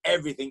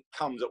 Everything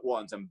comes at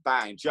once, and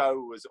bang, Joe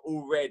was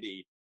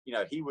already,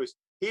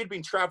 he had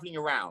been traveling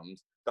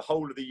around the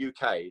whole of the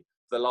UK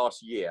for the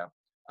last year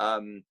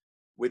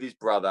with his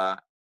brother,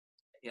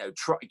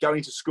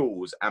 going to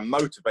schools and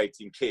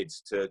motivating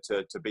kids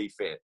to be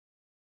fit.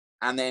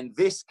 And then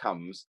this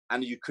comes,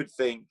 and you could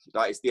think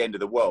like it's the end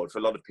of the world for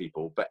a lot of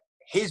people, but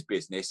his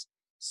business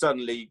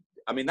suddenly,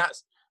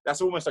 that's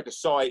almost like a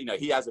side,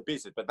 he has a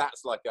business, but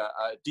that's like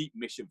a deep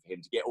mission for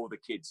him to get all the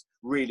kids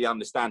really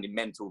understanding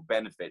mental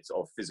benefits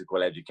of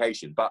physical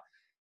education. But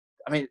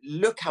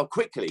look how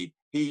quickly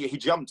he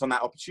jumped on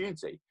that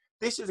opportunity.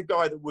 this is a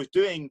guy that was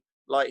doing,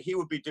 like, he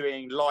would be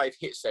doing live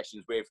hit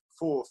sessions with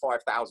 4,000 or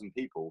 5,000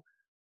 people.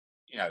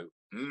 You know,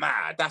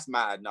 mad. That's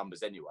mad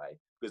numbers anyway,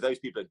 because those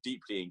people are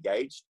deeply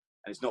engaged,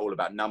 and it's not all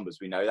about numbers.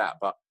 We know that.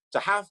 But to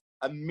have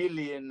 1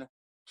 million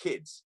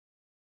kids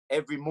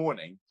every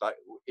morning, like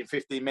in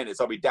 15 minutes,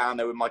 I'll be down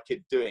there with my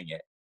kid doing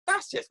it.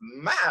 That's just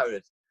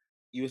mad.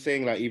 You were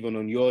saying, like, even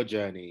on your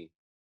journey,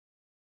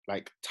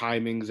 like,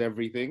 timing's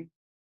everything,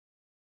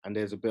 and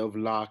there's a bit of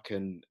luck,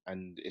 and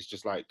it's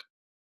just like,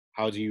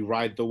 how do you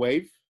ride the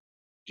wave?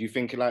 Do you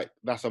think, like,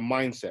 that's a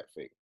mindset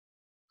thing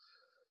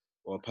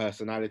or a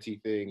personality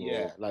thing?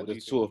 Yeah, like the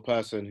sort of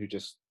person who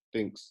just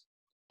thinks,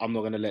 I'm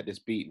not going to let this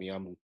beat me.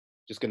 I'm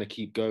just going to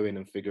keep going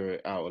and figure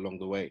it out along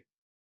the way.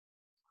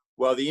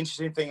 Well, the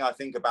interesting thing I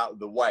think about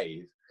the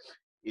wave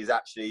is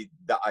actually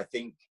that I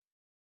think,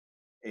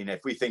 you know,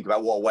 if we think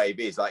about what a wave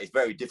is, like, it's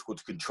very difficult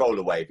to control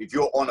a wave. If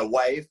you're on a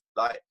wave,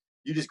 like,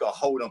 you just got to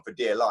hold on for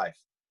dear life.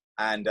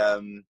 And I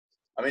mean,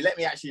 let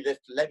me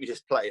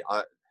just play.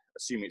 I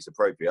assume it's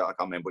appropriate. I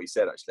can't remember what he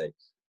said actually,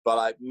 but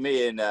like,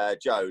 me and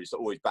Joe is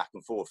always back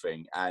and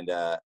forthing, and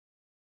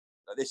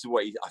this is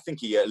what I think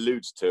he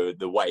alludes to,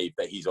 the wave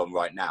that he's on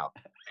right now.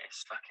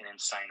 It's fucking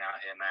insane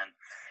out here, man.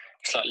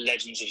 It's like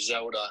Legends of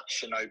Zelda,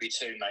 Shinobi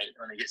 2, mate.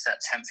 When he gets that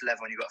 10th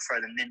level and you've got to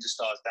throw the ninja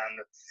stars down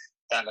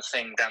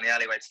the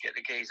alleyway to get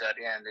the geezer at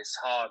the end. It's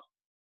hard.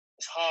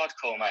 It's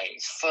hardcore, mate.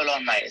 It's full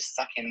on, mate. It's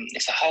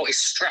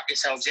strap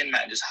yourselves in,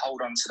 mate, and just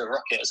hold on to the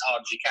rocket as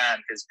hard as you can,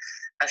 because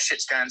that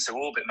shit's going to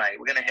orbit, mate.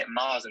 We're going to hit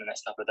Mars in the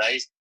next couple of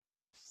days.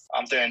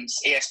 I'm doing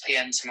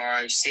ESPN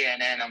tomorrow,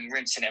 CNN. I'm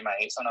rinsing it, mate.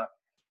 It's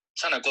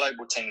on a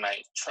global thing,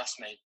 mate. Trust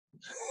me.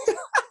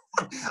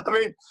 I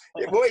mean,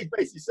 what he's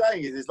basically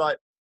saying is like,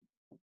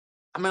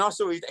 I mean, I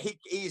saw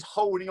he's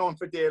holding on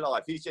for dear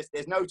life.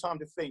 There's no time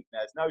to think.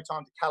 There's no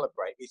time to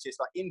calibrate. It's just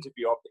like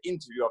interview after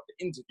interview after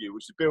interview,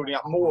 which is building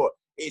up more.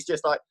 It's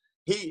just like,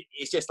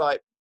 he's just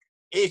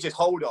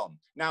hold on.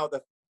 Now,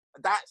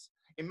 that's,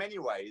 in many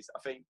ways, I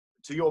think,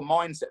 to your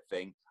mindset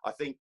thing, I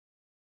think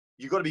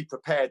you've got to be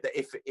prepared that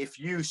if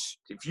you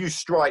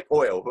strike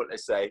oil,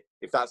 let's say,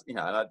 if that's, you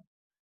know,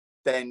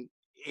 then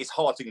it's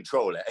hard to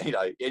control it, you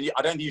know. And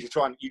I don't think you should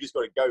try, and you just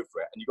got to go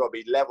for it, and you've got to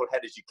be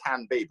level-headed as you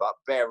can be, but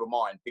bear in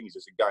mind things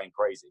just are going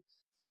crazy.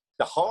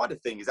 The harder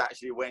thing is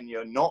actually when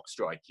you're not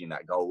striking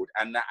that gold,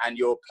 and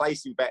you're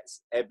placing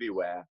bets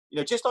everywhere. You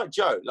know, just like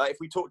Joe. Like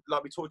we talked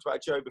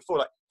about Joe before.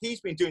 Like,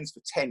 he's been doing this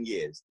for 10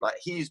 years. Like,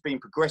 he's been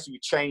progressively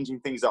changing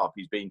things up.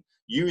 He's been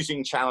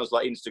using channels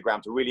like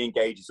Instagram to really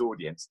engage his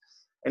audience.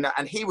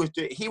 And he was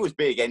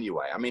big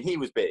anyway. I mean, he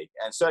was big,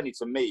 and certainly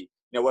to me,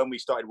 you know, when we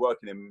started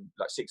working him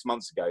like 6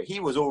 months ago, he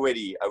was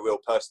already a real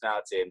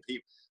personality. And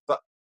people, but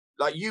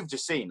like you've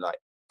just seen, like,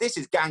 this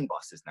is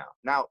gangbusters now.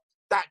 Now,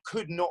 that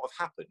could not have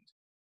happened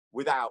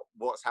without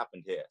what's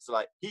happened here. So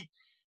like, it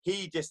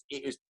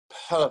was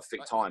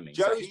perfect timing.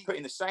 Joe's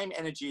putting the same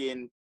energy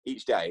in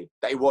each day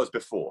that he was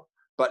before,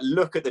 but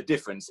look at the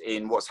difference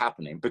in what's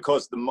happening,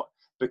 because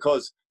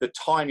the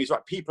time is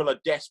right. People are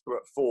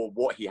desperate for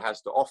what he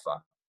has to offer.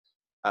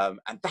 And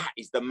that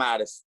is the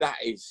maddest. That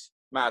is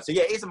mad. So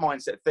yeah, it is a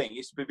mindset thing.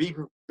 It's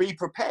be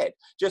prepared.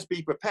 Just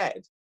be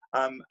prepared.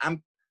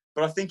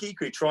 But I think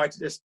equally try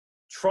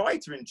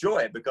to enjoy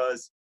it,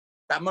 because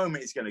that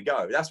moment is going to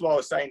go. That's why I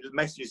was saying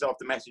messages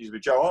after messages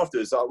with Joe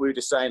afterwards. Like, we were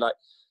just saying, like,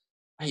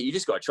 hey, you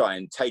just got to try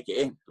and take it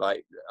in.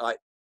 Like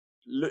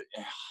look,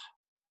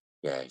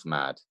 yeah, it's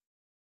mad.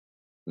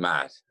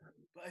 But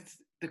it's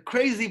the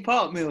crazy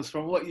part, Mills,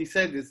 from what you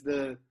said, is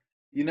the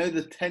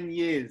 10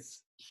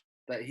 years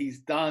that he's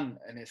done,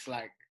 and it's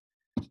like,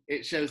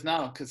 it shows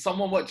now, because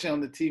someone watching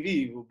on the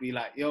TV will be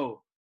like,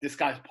 yo, this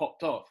guy's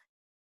popped off.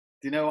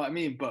 Do you know what I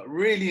mean? But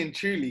really and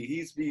truly,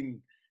 he's been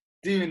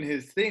doing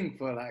his thing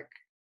for like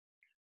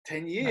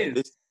 10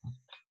 years.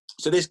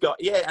 This guy,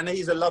 yeah, and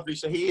he is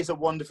a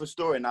wonderful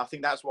story. And I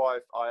think that's why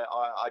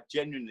I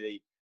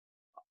genuinely,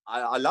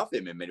 I love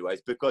him in many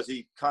ways, because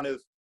he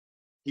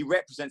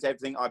represents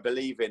everything I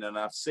believe in and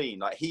I've seen.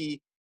 Like,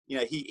 he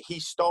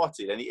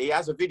started, and he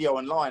has a video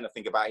online, I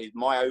think, about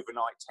my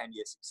overnight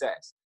 10-year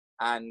success.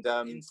 And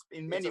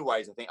in many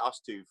ways, I think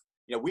us two,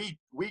 you know, we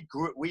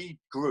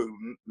grew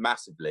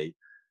massively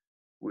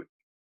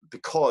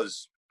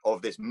because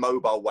of this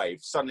mobile wave.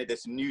 Suddenly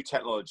there's a new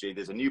technology,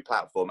 there's a new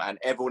platform, and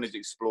everyone is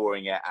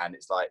exploring it. And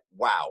it's like,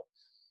 wow,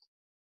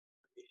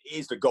 it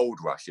is the gold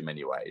rush in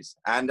many ways.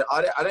 And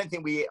I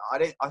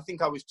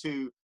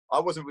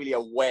wasn't really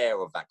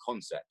aware of that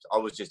concept. I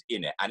was just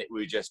in it, and it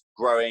was just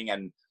growing,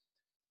 and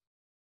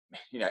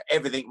you know,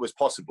 everything was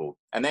possible.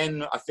 And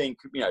then I think,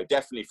 you know,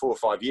 definitely 4 or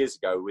 5 years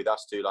ago with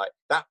us two, like,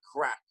 that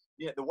crack,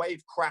 you know, the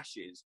wave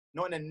crashes,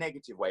 not in a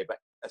negative way, but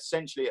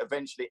essentially,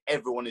 eventually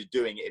everyone is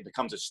doing it. It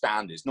becomes a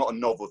standard. It's not a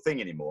novel thing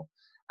anymore.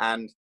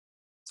 And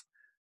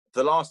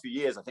for the last few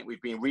years, I think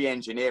we've been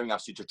re-engineering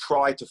us to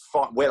try to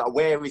find,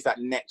 where is that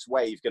next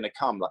wave going to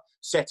come? Like,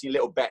 setting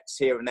little bets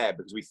here and there,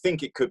 because we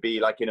think it could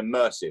be like in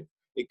immersive.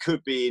 It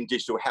could be in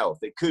digital health.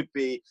 It could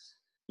be,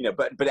 you know,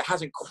 but it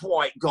hasn't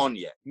quite gone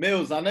yet.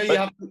 Mills, I know you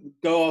have to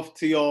go off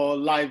to your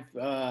live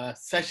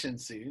session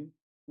soon.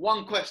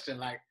 One question,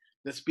 like,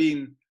 that's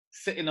been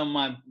sitting on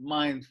my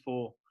mind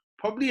for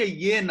probably a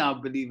year now,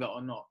 believe it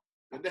or not.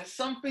 But there's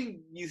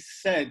something you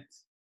said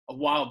a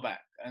while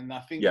back, and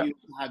I think you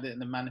had it in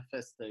the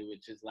manifesto,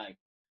 which is like,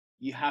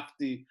 you have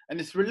to, and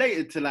it's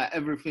related to like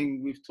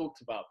everything we've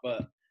talked about,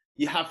 but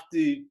you have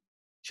to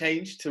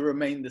change to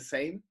remain the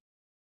same.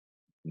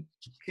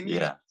 Can you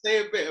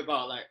say a bit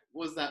about like,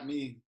 what does that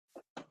mean?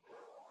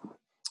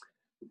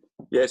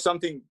 Yeah,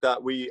 something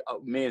that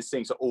me and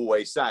Sinks are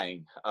always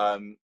saying. I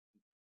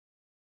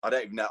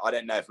don't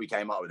know if we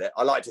came up with it.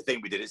 I like to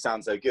think we did. It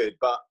sounds so good,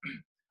 but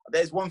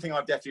there's one thing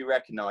I've definitely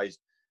recognised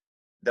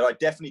that I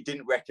definitely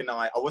didn't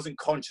recognise. I wasn't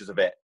conscious of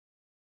it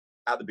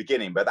at the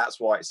beginning, but that's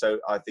why. So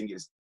I think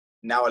it's,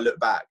 now I look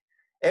back,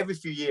 every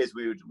few years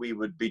we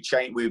would be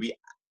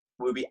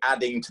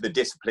adding to the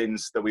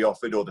disciplines that we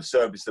offered, or the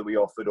service that we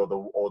offered, or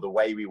the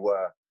way we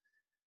were.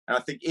 And I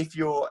think if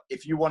you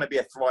want to be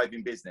a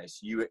thriving business,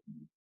 you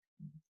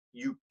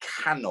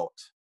cannot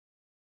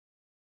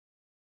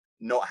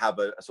not have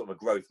a sort of a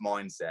growth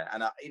mindset.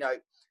 And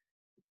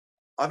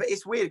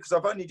it's weird because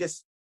I've only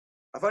just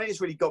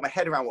really got my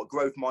head around what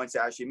growth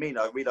mindset actually means.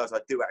 I realised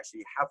I do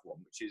actually have one,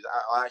 which is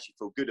I actually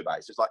feel good about it.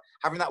 It's just like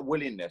having that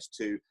willingness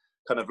to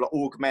kind of like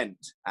augment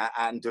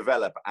and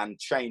develop and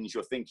change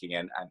your thinking.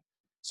 And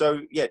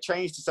so, yeah,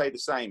 change to say the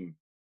same.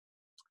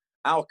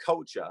 Our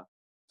culture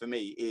for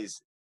me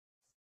is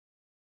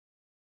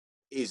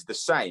the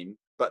same,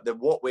 but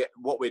what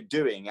we're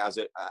doing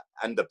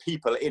and the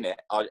people in it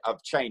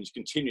have changed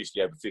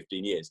continuously over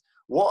 15 years.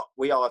 What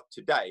we are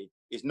today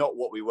is not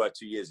what we were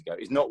 2 years ago.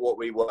 It's not what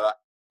we were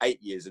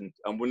 8 years, and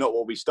we're not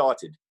what we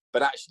started.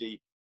 But actually,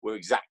 we're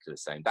exactly the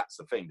same. That's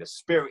the thing. The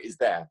spirit is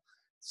there.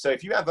 So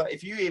if you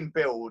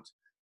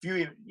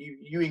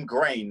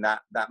ingrain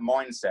that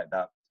mindset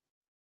that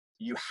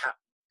you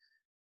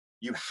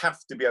have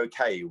to be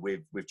okay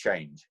with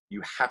change.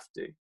 You have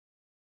to.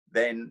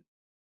 Then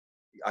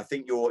I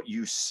think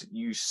you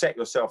set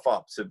yourself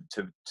up to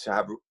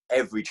have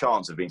every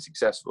chance of being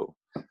successful.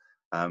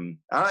 And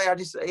I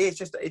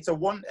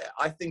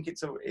think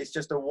it's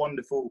just a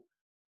wonderful.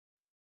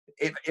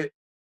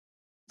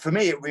 For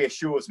me, it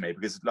reassures me,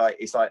 because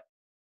it's like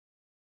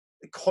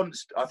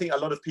constant. I think a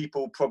lot of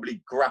people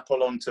probably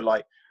grapple onto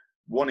like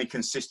wanting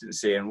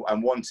consistency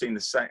and wanting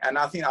the same. And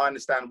I think I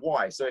understand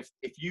why. So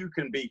if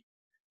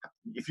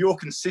your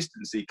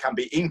consistency can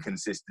be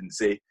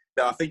inconsistency,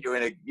 then I think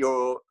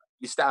you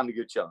stand a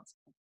good chance.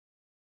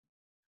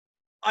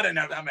 I don't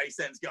know if that makes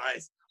sense,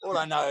 guys. All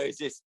I know is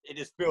it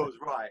just feels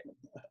right.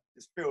 It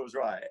just feels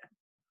right.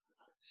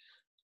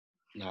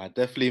 No, it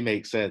definitely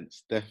makes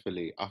sense.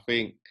 Definitely. I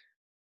think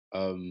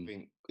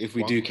if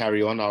we do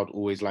carry on, I would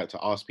always like to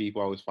ask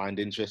people, I always find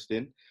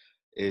interesting,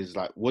 is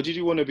like, what did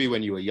you want to be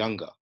when you were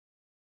younger?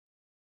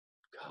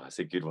 God, that's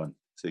a good one.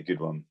 It's a good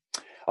one.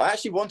 I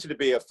actually wanted to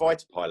be a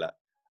fighter pilot,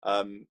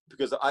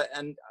 because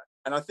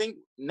I think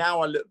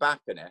now I look back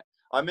on it,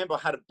 I remember I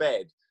had a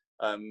bed,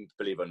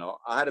 believe it or not,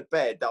 I had a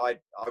bed that I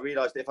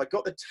realised if I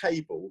got the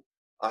table,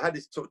 I had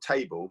this sort of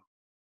table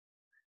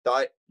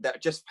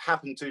that just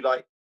happened to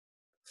like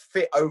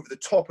fit over the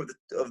top of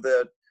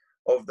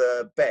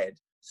the bed,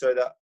 so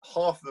that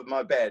half of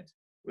my bed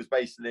was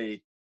basically,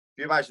 if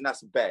you imagine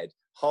that's a bed,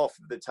 half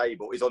of the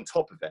table is on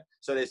top of it.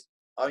 So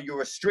you're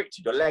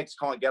restricted, your legs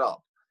can't get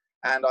up.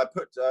 And I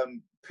put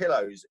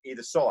pillows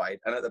either side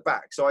and at the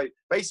back. So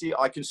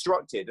I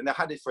constructed, and I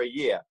had it for a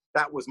year.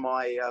 That was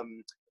my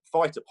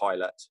fighter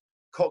pilot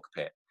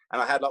cockpit,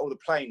 and I had like all the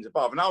planes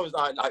above. And I was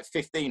like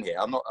 15 here.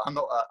 I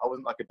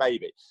wasn't like a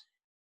baby.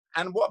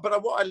 And what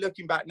I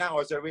looking back now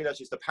is I realised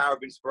just the power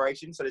of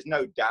inspiration. So there's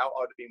no doubt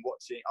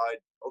I'd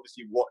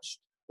obviously watched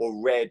or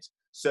read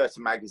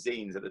certain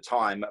magazines at the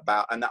time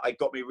and that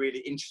got me really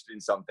interested in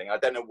something. I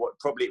don't know what,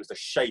 probably it was the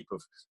shape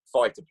of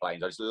fighter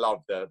planes. I just love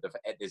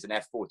there's an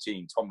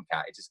F-14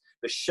 Tomcat. It's just,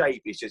 the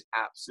shape is just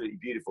absolutely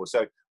beautiful.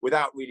 So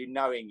without really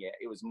knowing it,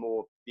 it was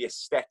more the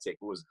aesthetic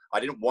I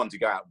didn't want to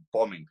go out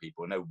bombing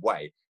people, no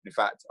way. In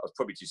fact, I was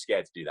probably too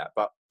scared to do that.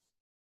 But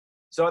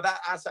so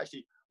that's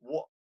actually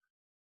what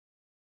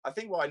I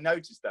think. What I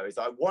noticed though is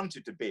I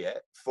wanted to be it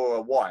for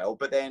a while,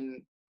 but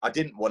then I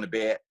didn't want to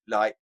be it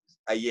like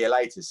a year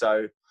later.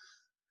 So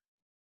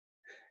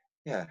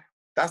yeah,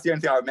 that's the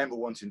only thing I remember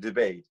wanting to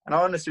be. And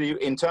honestly,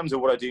 in terms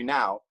of what I do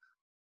now,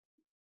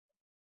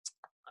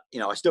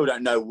 I still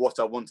don't know what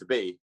I want to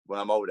be when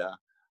I'm older.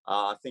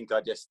 I think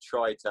I just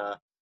try to,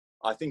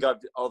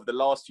 over the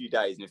last few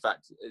days, and in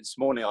fact, this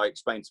morning I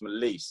explained to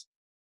Elise,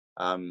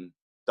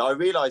 that I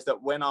realized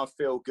that when I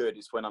feel good,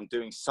 it's when I'm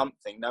doing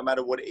something, no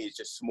matter what it is,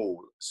 just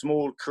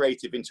small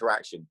creative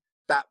interaction.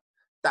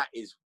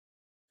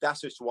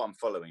 That's just what I'm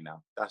following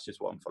now. That's just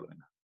what I'm following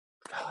now.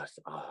 God,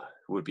 it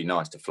would be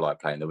nice to fly a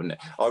plane though, wouldn't it?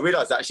 I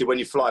realised actually when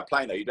you fly a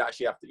plane though, you'd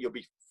actually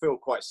feel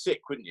quite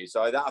sick, wouldn't you?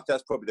 So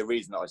that's probably the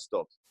reason that I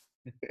stopped.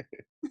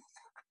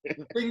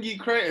 The thing you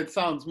created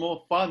sounds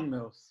more fun,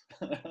 Mills.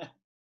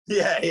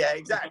 Yeah,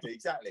 exactly.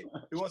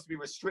 Who wants to be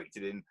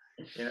restricted in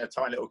a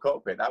tiny little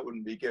cockpit? That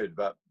wouldn't be good.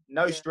 But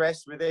no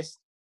stress with this.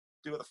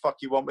 Do what the fuck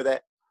you want with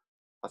it.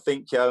 I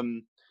think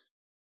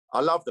I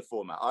love the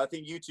format. I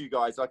think you two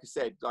guys, like I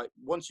said, like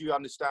once you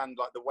understand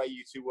like the way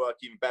you two work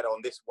even better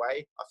on this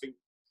way, I think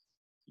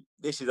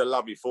this is a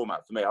lovely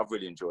format for me. I've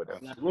really enjoyed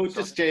it. Like, we'll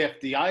just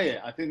JFDI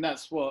it. I think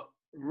that's what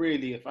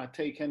really, if I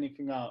take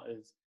anything out,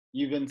 is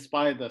you've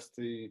inspired us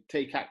to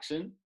take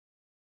action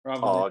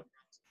rather than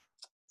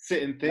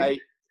sit and think.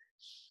 Mate,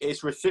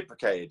 it's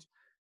reciprocated.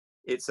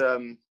 It's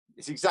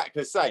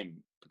exactly the same.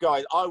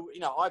 Guys,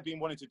 I've been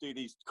wanting to do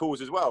these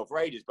calls as well for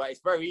ages, but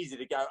it's very easy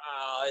to go,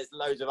 there's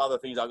loads of other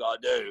things I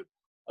got to do.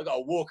 I got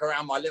to walk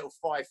around my little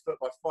 5 foot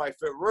by 5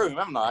 foot room,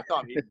 haven't I? I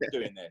can't be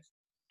doing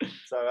this.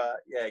 So,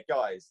 yeah,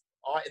 guys,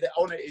 the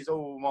honour is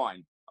all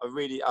mine. I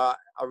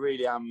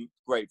really am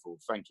grateful.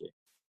 Thank you.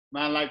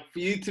 Man, like, for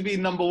you to be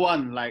number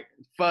one, like,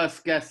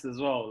 first guest as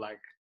well, like,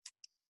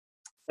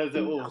 says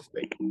it all.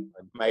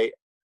 Mate,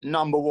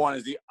 number one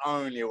is the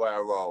only way I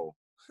roll.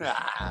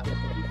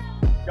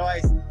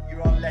 Guys,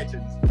 you are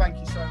legends. Thank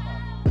you so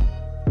much.